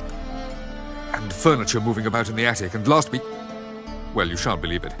night. And furniture moving about in the attic. And last week... well, you shan't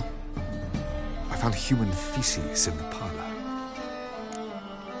believe it. I found human feces in the parlor.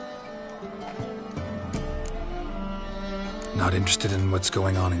 Not interested in what's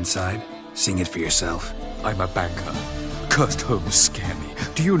going on inside? Seeing it for yourself? I'm a banker. Cursed homes scare me.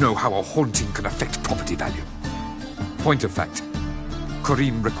 Do you know how a haunting can affect property value? Point of fact,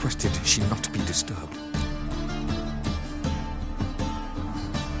 Corinne requested she not be disturbed.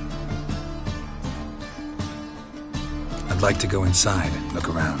 I'd like to go inside, look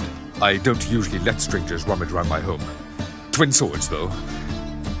around. I don't usually let strangers rummage around my home. Twin swords, though.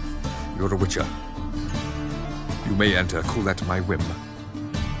 You're a witcher. You may enter, call that my whim.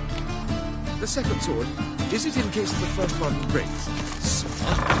 The second sword, is it in case the first one breaks?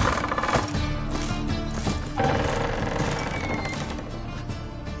 Smart.